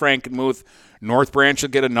on to Frankenmuth. North Branch will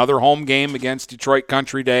get another home game against Detroit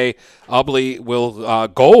Country Day. Ubly will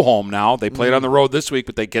go home now. They played on the road this week,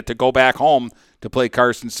 but they get to go back home to play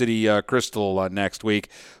Carson City Crystal next week.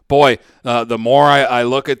 Boy, the more I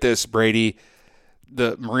look at this, Brady,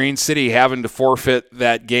 the Marine City having to forfeit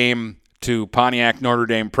that game to Pontiac Notre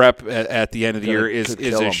Dame Prep at the end of the year is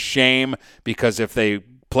a shame, because if they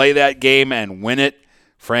play that game and win it,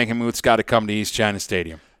 Frankenmuth's got to come to East China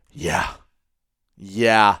Stadium. Yeah.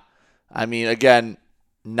 I mean, again,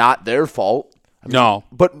 not their fault. No.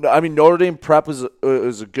 But, Notre Dame Prep is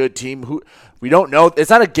a good team. Who we don't know. It's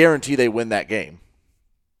not a guarantee they win that game.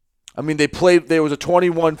 There was a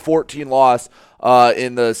 21-14 loss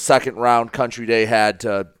in the second round Country Day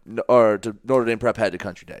to Notre Dame Prep had to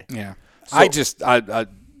Country Day. Yeah. So, I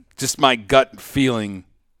just my gut feeling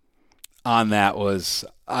on that was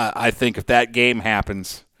I think if that game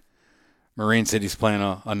happens, Marine City's playing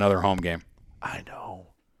another home game. I know.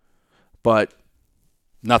 But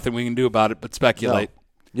nothing we can do about it but speculate.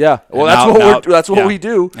 Yeah, well, that's what we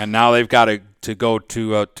do. And now they've got to go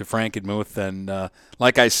to Frankenmuth, and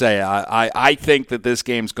like I say, I think that this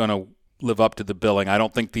game's going to live up to the billing. I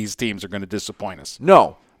don't think these teams are going to disappoint us.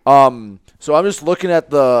 No. So I'm just looking at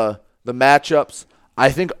the matchups.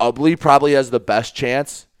 I think Ubley probably has the best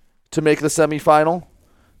chance to make the semifinal.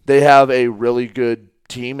 They have a really good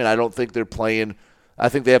team, and I don't think they're playing. I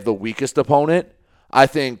think they have the weakest opponent.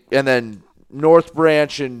 And then North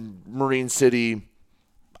Branch and Marine City,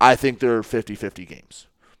 I think they're 50-50 games.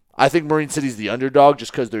 I think Marine City's the underdog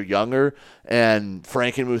just because they're younger, and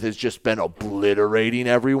Frankenmuth has just been obliterating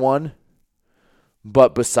everyone.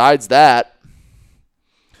 But besides that,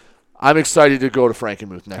 I'm excited to go to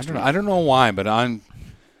Frankenmuth next week. I don't know why, but I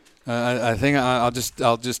think I'll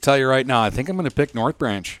just tell you right now. I think I'm going to pick North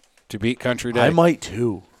Branch to beat Country Day. I might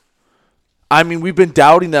too. I mean, we've been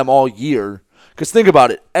doubting them all year. Because think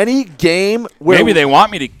about it. Any game where maybe they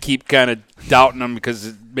want me to keep kind of doubting them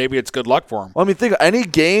because maybe it's good luck for them. Well, I mean, think any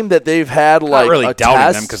game that they've had like not really a doubting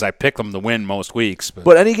test, them because I pick them to win most weeks.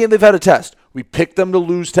 But any game they've had a test, we picked them to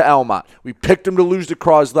lose to Almont. We picked them to lose to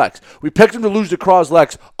Croslex. We picked them to lose to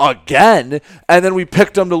Croslex again, and then we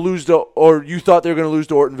picked them to lose to, or you thought they were going to lose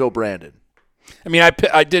to Ortonville Brandon. I mean,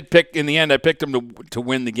 I did pick in the end. I picked them to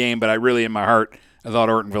win the game, but I really, in my heart, I thought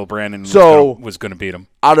Ortonville Brandon was going to beat them.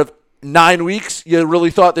 Out of 9 weeks, you really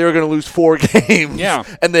thought they were going to lose 4 games. Yeah.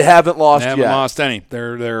 And they haven't lost yet. They haven't lost any.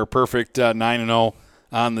 They're a perfect 9-0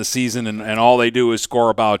 on the season, and all they do is score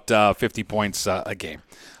about 50 points a game.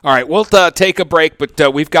 All right, we'll take a break,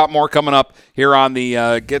 but we've got more coming up here on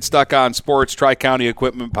the Get Stuck on Sports Tri-County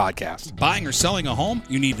Equipment Podcast. Buying or selling a home?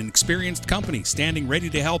 You need an experienced company standing ready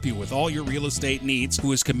to help you with all your real estate needs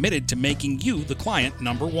who is committed to making you the client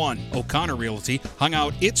number one. O'Connor Realty hung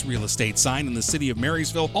out its real estate sign in the city of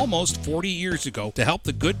Marysville almost 40 years ago to help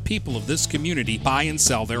the good people of this community buy and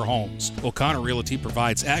sell their homes. O'Connor Realty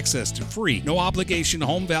provides access to free, no-obligation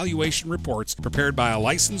home valuation reports prepared by a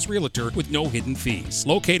licensed realtor with no hidden fees.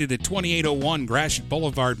 Located at 2801 Gratiot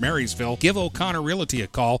Boulevard, Marysville, give O'Connor Realty a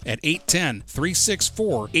call at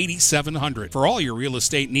 810-364-8700 for all your real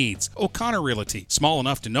estate needs. O'Connor Realty, small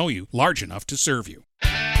enough to know you, large enough to serve you.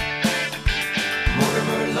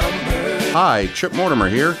 Hi, Chip Mortimer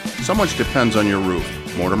here. So much depends on your roof.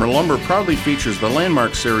 Mortimer Lumber proudly features the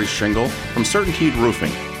Landmark Series shingle from Certainteed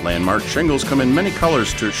Roofing. Landmark shingles come in many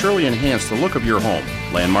colors to surely enhance the look of your home.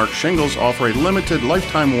 Landmark shingles offer a limited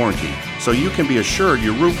lifetime warranty, so you can be assured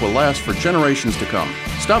your roof will last for generations to come.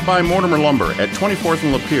 Stop by Mortimer Lumber at 24th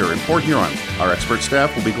and Lapeer in Port Huron. Our expert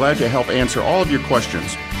staff will be glad to help answer all of your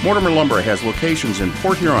questions. Mortimer Lumber has locations in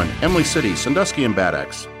Port Huron, Emily City, Sandusky, and Bad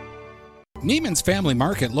Axe. Neiman's Family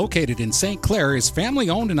Market, located in St. Clair, is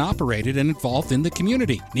family-owned and operated and involved in the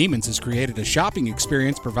community. Neiman's has created a shopping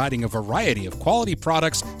experience providing a variety of quality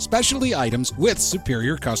products, specialty items with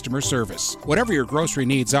superior customer service. Whatever your grocery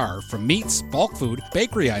needs are, from meats, bulk food,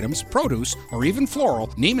 bakery items, produce, or even floral,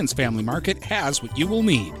 Neiman's Family Market has what you will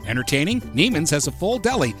need. Entertaining? Neiman's has a full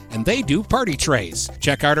deli, and they do party trays.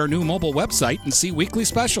 Check out our new mobile website and see weekly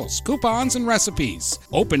specials, coupons, and recipes.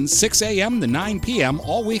 Open 6 a.m. to 9 p.m.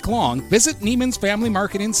 all week long. Visit Neiman's Family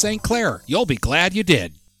Market in St. Clair. You'll be glad you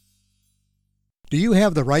did. Do you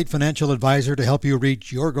have the right financial advisor to help you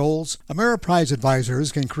reach your goals? Ameriprise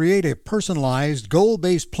Advisors can create a personalized,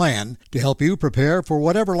 goal-based plan to help you prepare for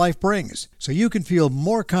whatever life brings, so you can feel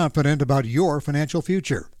more confident about your financial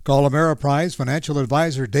future. Call Ameriprise Financial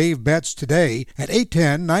Advisor Dave Betts today at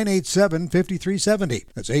 810-987-5370.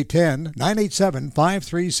 That's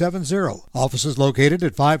 810-987-5370. Office is located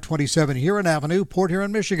at 527 Huron Avenue, Port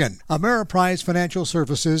Huron, Michigan. Ameriprise Financial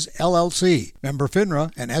Services, LLC. Member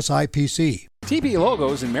FINRA and SIPC. TP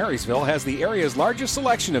Logos in Marysville has the area's largest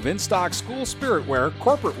selection of in-stock school spirit wear,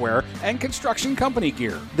 corporate wear, and construction company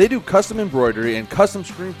gear. They do custom embroidery and custom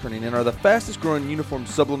screen printing and are the fastest growing uniform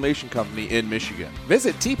sublimation company in Michigan.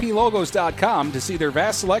 Visit tplogos.com to see their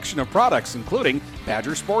vast selection of products, including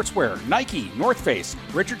Badger Sportswear, Nike, North Face,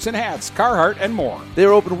 Richardson Hats, Carhartt, and more. They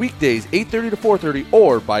are open weekdays 8:30 to 4:30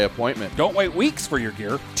 or by appointment. Don't wait weeks for your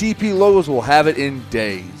gear. TP Logos will have it in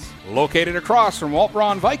days. Located across from Walt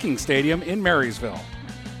Braun Viking Stadium in Marysville.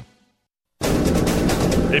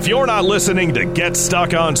 If you're not listening to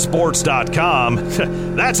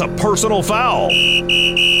GetStuckOnSports.com, that's a personal foul.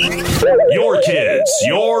 Your kids,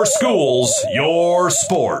 your schools, your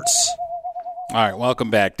sports. All right, welcome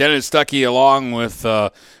back. Dennis Stuckey along with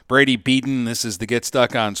Brady Beaton. This is the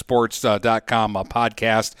GetStuckOnSports.com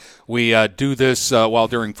podcast. We do this while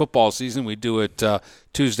during football season. We do it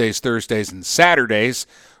Tuesdays, Thursdays, and Saturdays.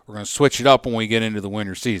 We're going to switch it up when we get into the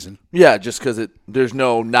winter season. Yeah, just because there's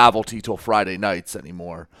no novelty till Friday nights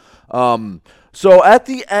anymore. So at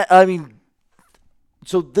the end, I mean,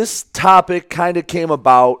 So this topic kind of came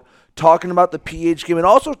about talking about the PH game and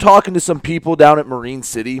also talking to some people down at Marine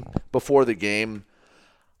City before the game.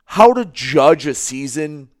 How to judge a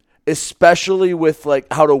season, especially with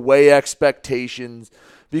like how to weigh expectations.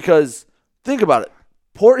 Because think about it.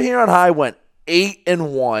 Port Huron High went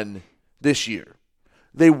 8-1 this year.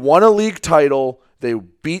 They won a league title. They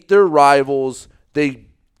beat their rivals. They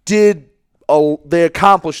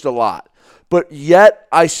accomplished a lot. But yet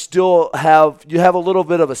you have a little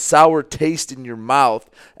bit of a sour taste in your mouth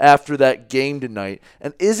after that game tonight.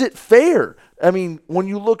 And is it fair? I mean, when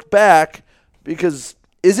you look back, because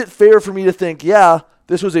is it fair for me to think, yeah,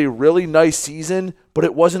 this was a really nice season, but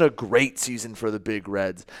it wasn't a great season for the Big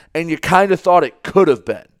Reds, and you kind of thought it could have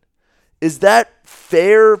been? Is that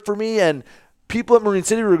fair for me? And people at Marine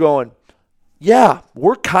City were going, yeah,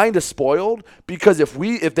 we're kind of spoiled, because if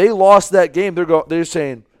they lost that game, they're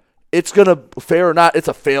saying it's gonna, fair or not, it's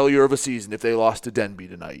a failure of a season if they lost to Denby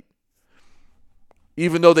tonight.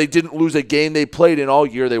 Even though they didn't lose a game they played in all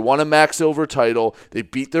year, they won a MAC Silver title, they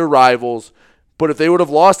beat their rivals. But if they would have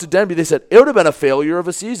lost to Denby, they said it would have been a failure of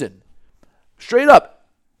a season. Straight up,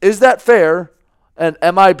 is that fair? And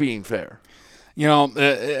am I being fair? You know,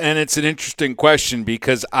 and it's an interesting question,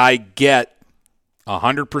 because I get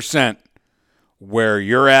 100% where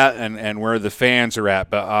you're at and where the fans are at.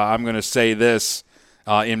 But I'm going to say this.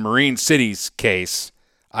 In Marine City's case,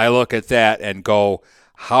 I look at that and go,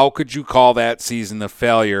 how could you call that season a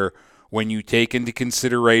failure when you take into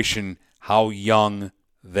consideration how young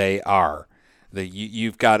they are?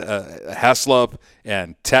 You've got Heslop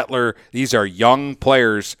and Tetler. These are young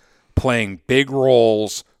players playing big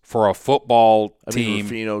roles for a football team.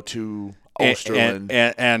 Rufino too, Osterland.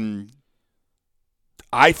 And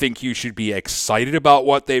I think you should be excited about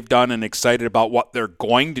what they've done and excited about what they're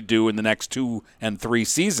going to do in the next 2 and 3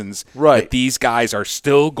 seasons. Right. That these guys are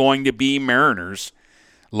still going to be Mariners.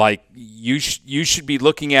 Like, you should be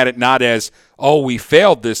looking at it not as, oh, we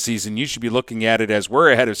failed this season. You should be looking at it as we're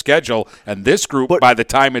ahead of schedule, and this group, by the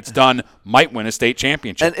time it's done, might win a state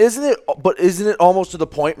championship. And isn't it almost to the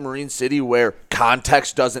point in Marine City where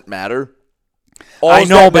context doesn't matter? All I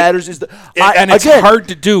know, that but matters is it's hard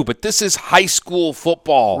to do, but this is high school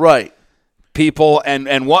football. Right. People,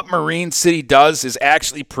 and what Marine City does is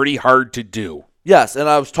actually pretty hard to do. Yes, and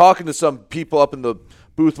I was talking to some people up in the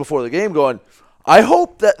booth before the game going, I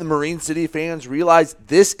hope that the Marine City fans realize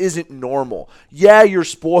this isn't normal. Yeah, you're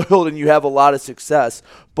spoiled and you have a lot of success,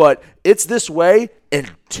 but it's this way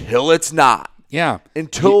until it's not. Yeah.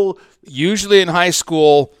 Until usually in high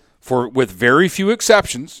school, with very few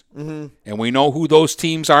exceptions, and we know who those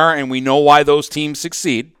teams are and we know why those teams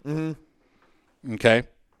succeed. Okay?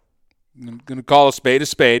 I'm going to call a spade a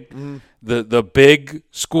spade. The big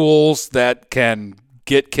schools that can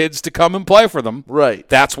get kids to come and play for them, right?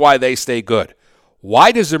 That's why they stay good.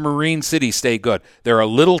 Why does a Marine City stay good? They're a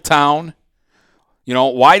little town. You know,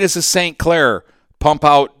 why does a St. Clair pump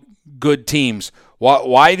out good teams?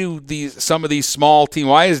 Why do some of these small teams,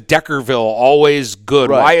 why is Deckerville always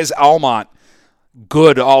good? Right. Why is Almont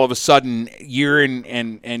good all of a sudden year in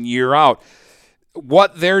and year out?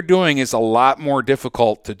 What they're doing is a lot more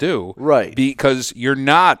difficult to do. Right. Because you're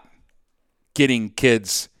not getting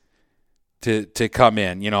kids to come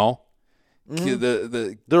in, you know.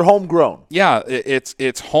 They're homegrown. Yeah,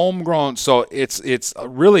 it's homegrown, so it's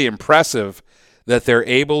really impressive that they're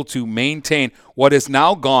able to maintain what has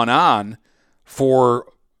now gone on for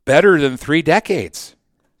better than 3 decades.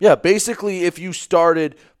 Yeah, basically, if you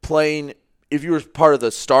started playing, if you were part of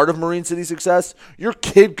the start of Marine City success, your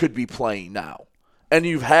kid could be playing now. And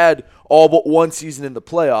you've had all but one season in the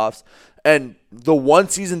playoffs, and the one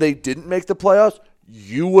season they didn't make the playoffs,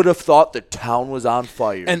 you would have thought the town was on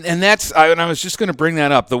fire. And that's, I was just going to bring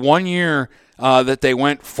that up. The 1 year that they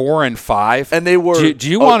went 4-5, and they were. Do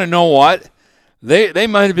you want to know what? They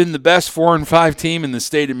might have been the best 4-5 team in the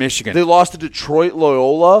state of Michigan. They lost to Detroit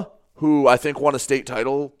Loyola, who I think won a state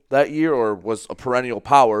title that year or was a perennial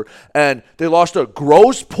power, and they lost to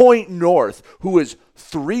Grosse Pointe North, who is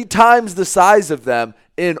 3 times the size of them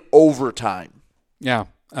in overtime. Yeah.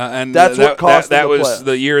 And that's what cost them that the was playoffs.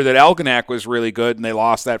 The year that Algonac was really good, and they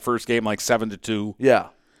lost that first game like 7-2. Yeah.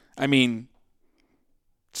 I mean,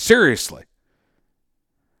 seriously.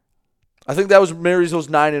 I think that was Marysville's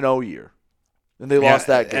 9-0 year, and they lost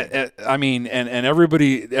that game. I mean, and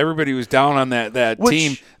everybody was down on that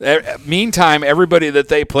team. Meantime, everybody that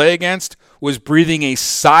they play against was breathing a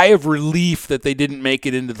sigh of relief that they didn't make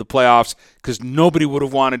it into the playoffs, because nobody would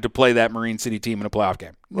have wanted to play that Marine City team in a playoff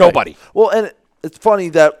game. Nobody. Right. Well, and it's funny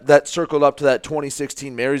that circled up to that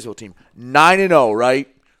 2016 Marysville team. 9-0, right?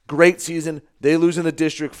 Great season. They lose in the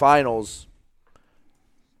district finals.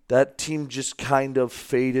 that team just kind of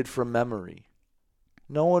faded from memory.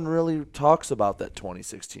 No one really talks about that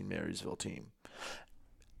 2016 Marysville team.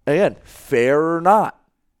 Again, fair or not,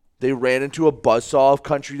 they ran into a buzzsaw of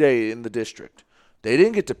Country Day in the district. They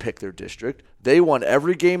didn't get to pick their district. They won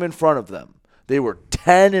every game in front of them. They were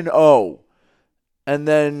 10-0 and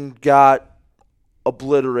then got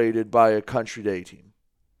obliterated by a Country Day team.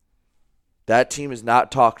 That team is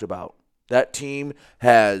not talked about. That team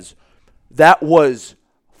that was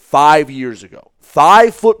 5 years ago,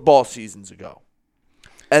 5 football seasons ago.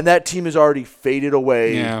 And that team has already faded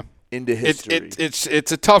away into history.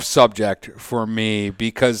 It's a tough subject for me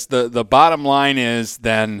because the bottom line is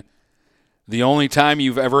then the only time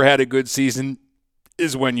you've ever had a good season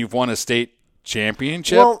is when you've won a state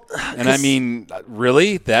championship. Well, and I mean,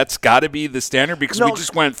 really, that's got to be the standard because we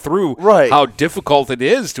just went through right. how difficult it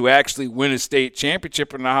is to actually win a state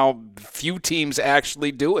championship and how few teams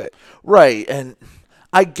actually do it. Right, and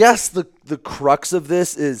I guess the crux of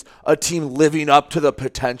this is a team living up to the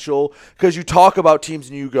potential because you talk about teams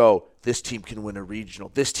and you go, this team can win a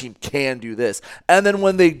regional, this team can do this. And then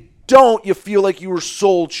when they don't, you feel like you were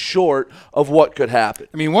sold short of what could happen.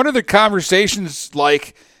 I mean, what are the conversations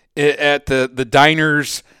like at the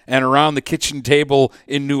diners and around the kitchen table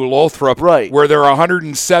in New Lothrop, right, where they're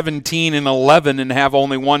 117-11 and have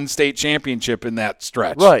only one state championship in that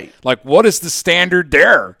stretch? Right. Like, what is the standard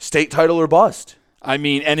there? State title or bust. I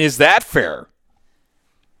mean, and is that fair?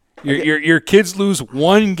 Your kids lose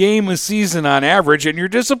one game a season on average, and you're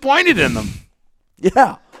disappointed in them.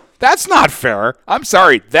 Yeah. That's not fair. I'm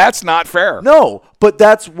sorry. That's not fair. No, but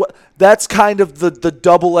that's kind of the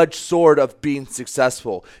double-edged sword of being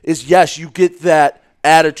successful is, yes, you get that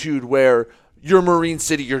attitude where you're Marine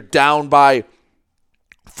City, you're down by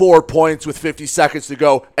 4 points with 50 seconds to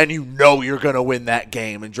go, and you know you're going to win that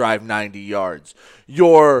game and drive 90 yards.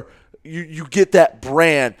 You get that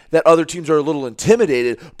brand that other teams are a little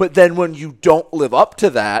intimidated, but then when you don't live up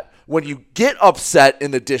to that, when you get upset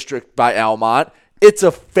in the district by Almont, it's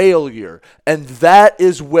a failure. And that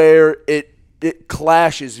is where it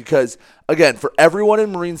clashes because, again, for everyone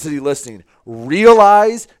in Marine City listening,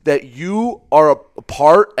 realize that you are a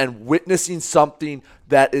part and witnessing something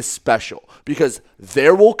that is special because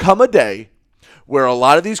there will come a day where a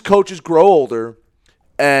lot of these coaches grow older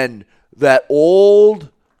and that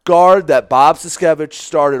old guard that Bob Siskevich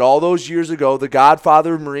started all those years ago, the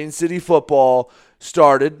godfather of Marine City football,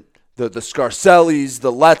 started. The Scarcellis,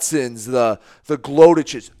 the Letzins, the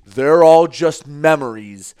Glodiches, they're all just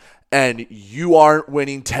memories, and you aren't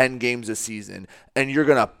winning 10 games a season, and you're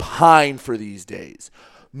going to pine for these days.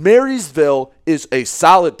 Marysville is a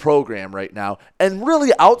solid program right now, and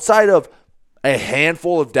really outside of a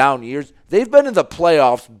handful of down years, they've been in the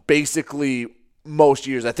playoffs basically most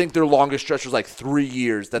years. I think their longest stretch was like 3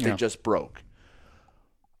 years that they just broke.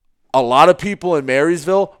 A lot of people in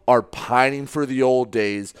Marysville are pining for the old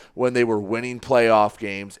days when they were winning playoff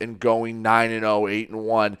games and going 9-0,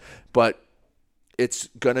 8-1, but it's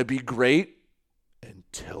going to be great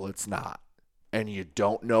until it's not. And you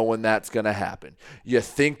don't know when that's going to happen. You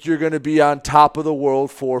think you're going to be on top of the world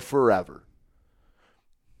for forever.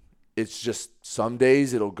 It's just some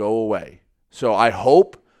days it'll go away. So I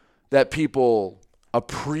hope that people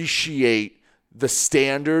appreciate the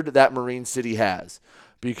standard that Marine City has.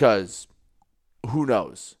 Because who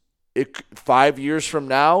knows? 5 years from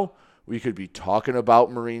now, we could be talking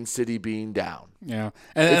about Marine City being down. Yeah,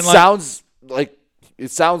 it sounds like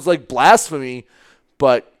blasphemy,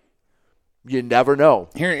 but you never know.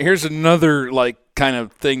 Here's another kind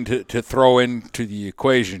of thing to throw into the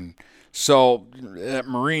equation. So at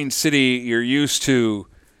Marine City, you're used to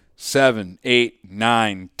 7, 8,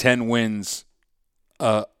 9, 10 wins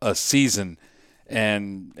a season,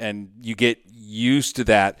 and you get used to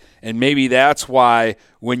that, and maybe that's why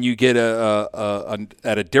when you get at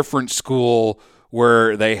a different school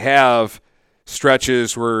where they have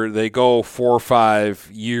stretches where they go 4 or 5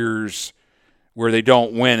 years where they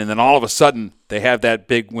don't win, and then all of a sudden they have that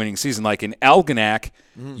big winning season, like in Algonac,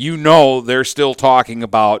 they're still talking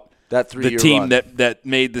about that the team that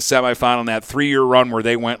made the semifinal in that 3-year run where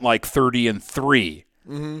they went like 30-3,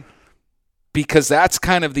 because that's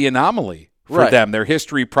kind of the anomaly for them. Their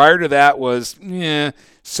history prior to that was,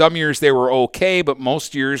 some years they were okay, but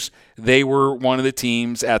most years they were one of the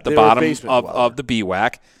teams at the bottom of the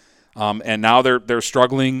BWAC. And now they're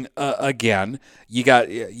struggling again. You got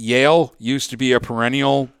Yale, used to be a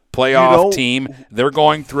perennial playoff team. They're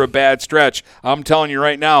going through a bad stretch. I'm telling you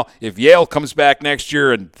right now, if Yale comes back next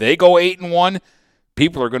year and they go 8-1,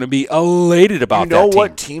 people are going to be elated about that team. You know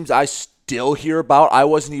what teams I still hear about, I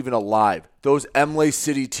wasn't even alive, those Emily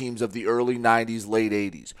City teams of the early 90s, late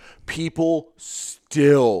 80s. People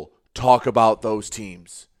still talk about those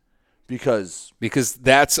teams because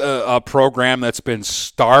that's a program that's been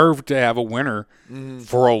starved to have a winner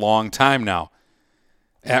for a long time now.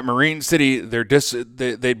 At Marine City,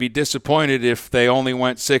 they'd be disappointed if they only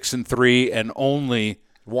went 6-3 and only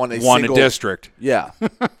won a district. Yeah.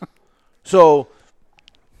 So,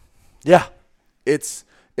 yeah, it's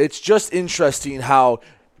just interesting how,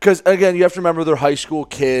 because again, you have to remember they're high school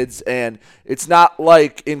kids, and it's not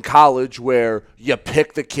like in college where you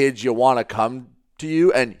pick the kids you want to come to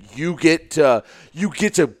you, and you get to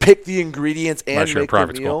pick the ingredients and make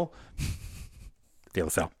the meal. De La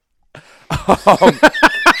Salle.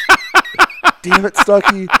 Damn it,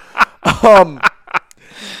 Stucky.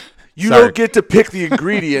 You don't get to pick the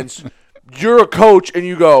ingredients. You're a coach, and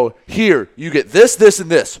you go, here, you get this, this, and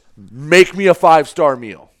this. Make me a 5-star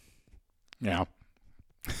meal. Yeah.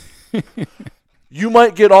 You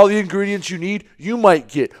might get all the ingredients you need. You might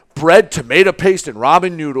get bread, tomato paste, and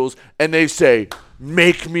ramen noodles, and they say,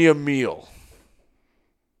 make me a meal.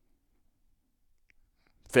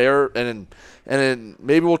 Fair, and then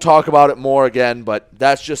maybe we'll talk about it more again, but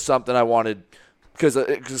that's just something I wanted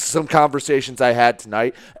because some conversations I had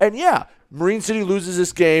tonight. And yeah, Marine City loses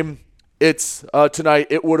this game. It's tonight.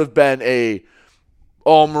 It would have been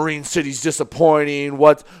Marine City's disappointing.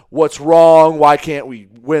 What's wrong? Why can't we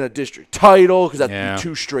win a district title? Because that's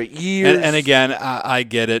 2 straight years. And again, I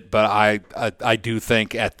get it, but I do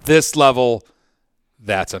think at this level,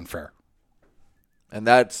 that's unfair. And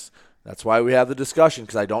that's why we have the discussion,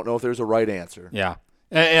 because I don't know if there's a right answer. Yeah,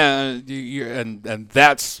 and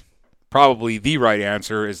that's probably the right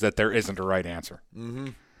answer, is that there isn't a right answer. Mm-hmm.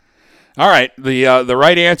 All right, the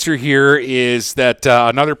right answer here is that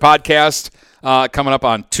another podcast coming up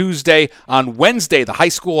on Tuesday. On Wednesday, the high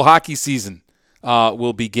school hockey season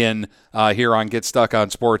will begin here on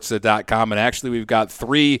GetStuckOnSports.com. And actually, we've got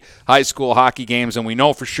 3 high school hockey games, and we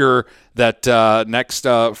know for sure that next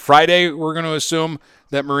Friday, we're going to assume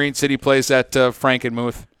that Marine City plays at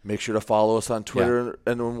Frankenmuth. Make sure to follow us on Twitter,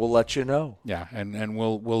 and we'll let you know. Yeah, and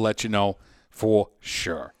we'll let you know for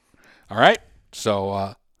sure. All right,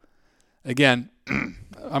 so again,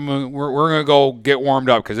 we're gonna go get warmed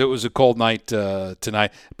up because it was a cold night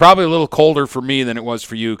tonight. Probably a little colder for me than it was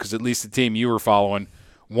for you, because at least the team you were following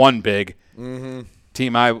won big. Mm-hmm.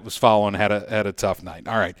 Team I was following had a tough night.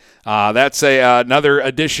 All right, that's another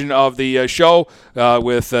edition of the show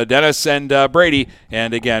with Dennis and Brady.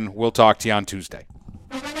 And again, we'll talk to you on Tuesday.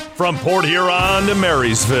 From Port Huron to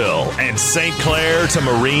Marysville and St. Clair to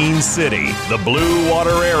Marine City, the Blue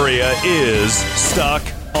Water area is Stuck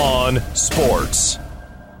on Sports.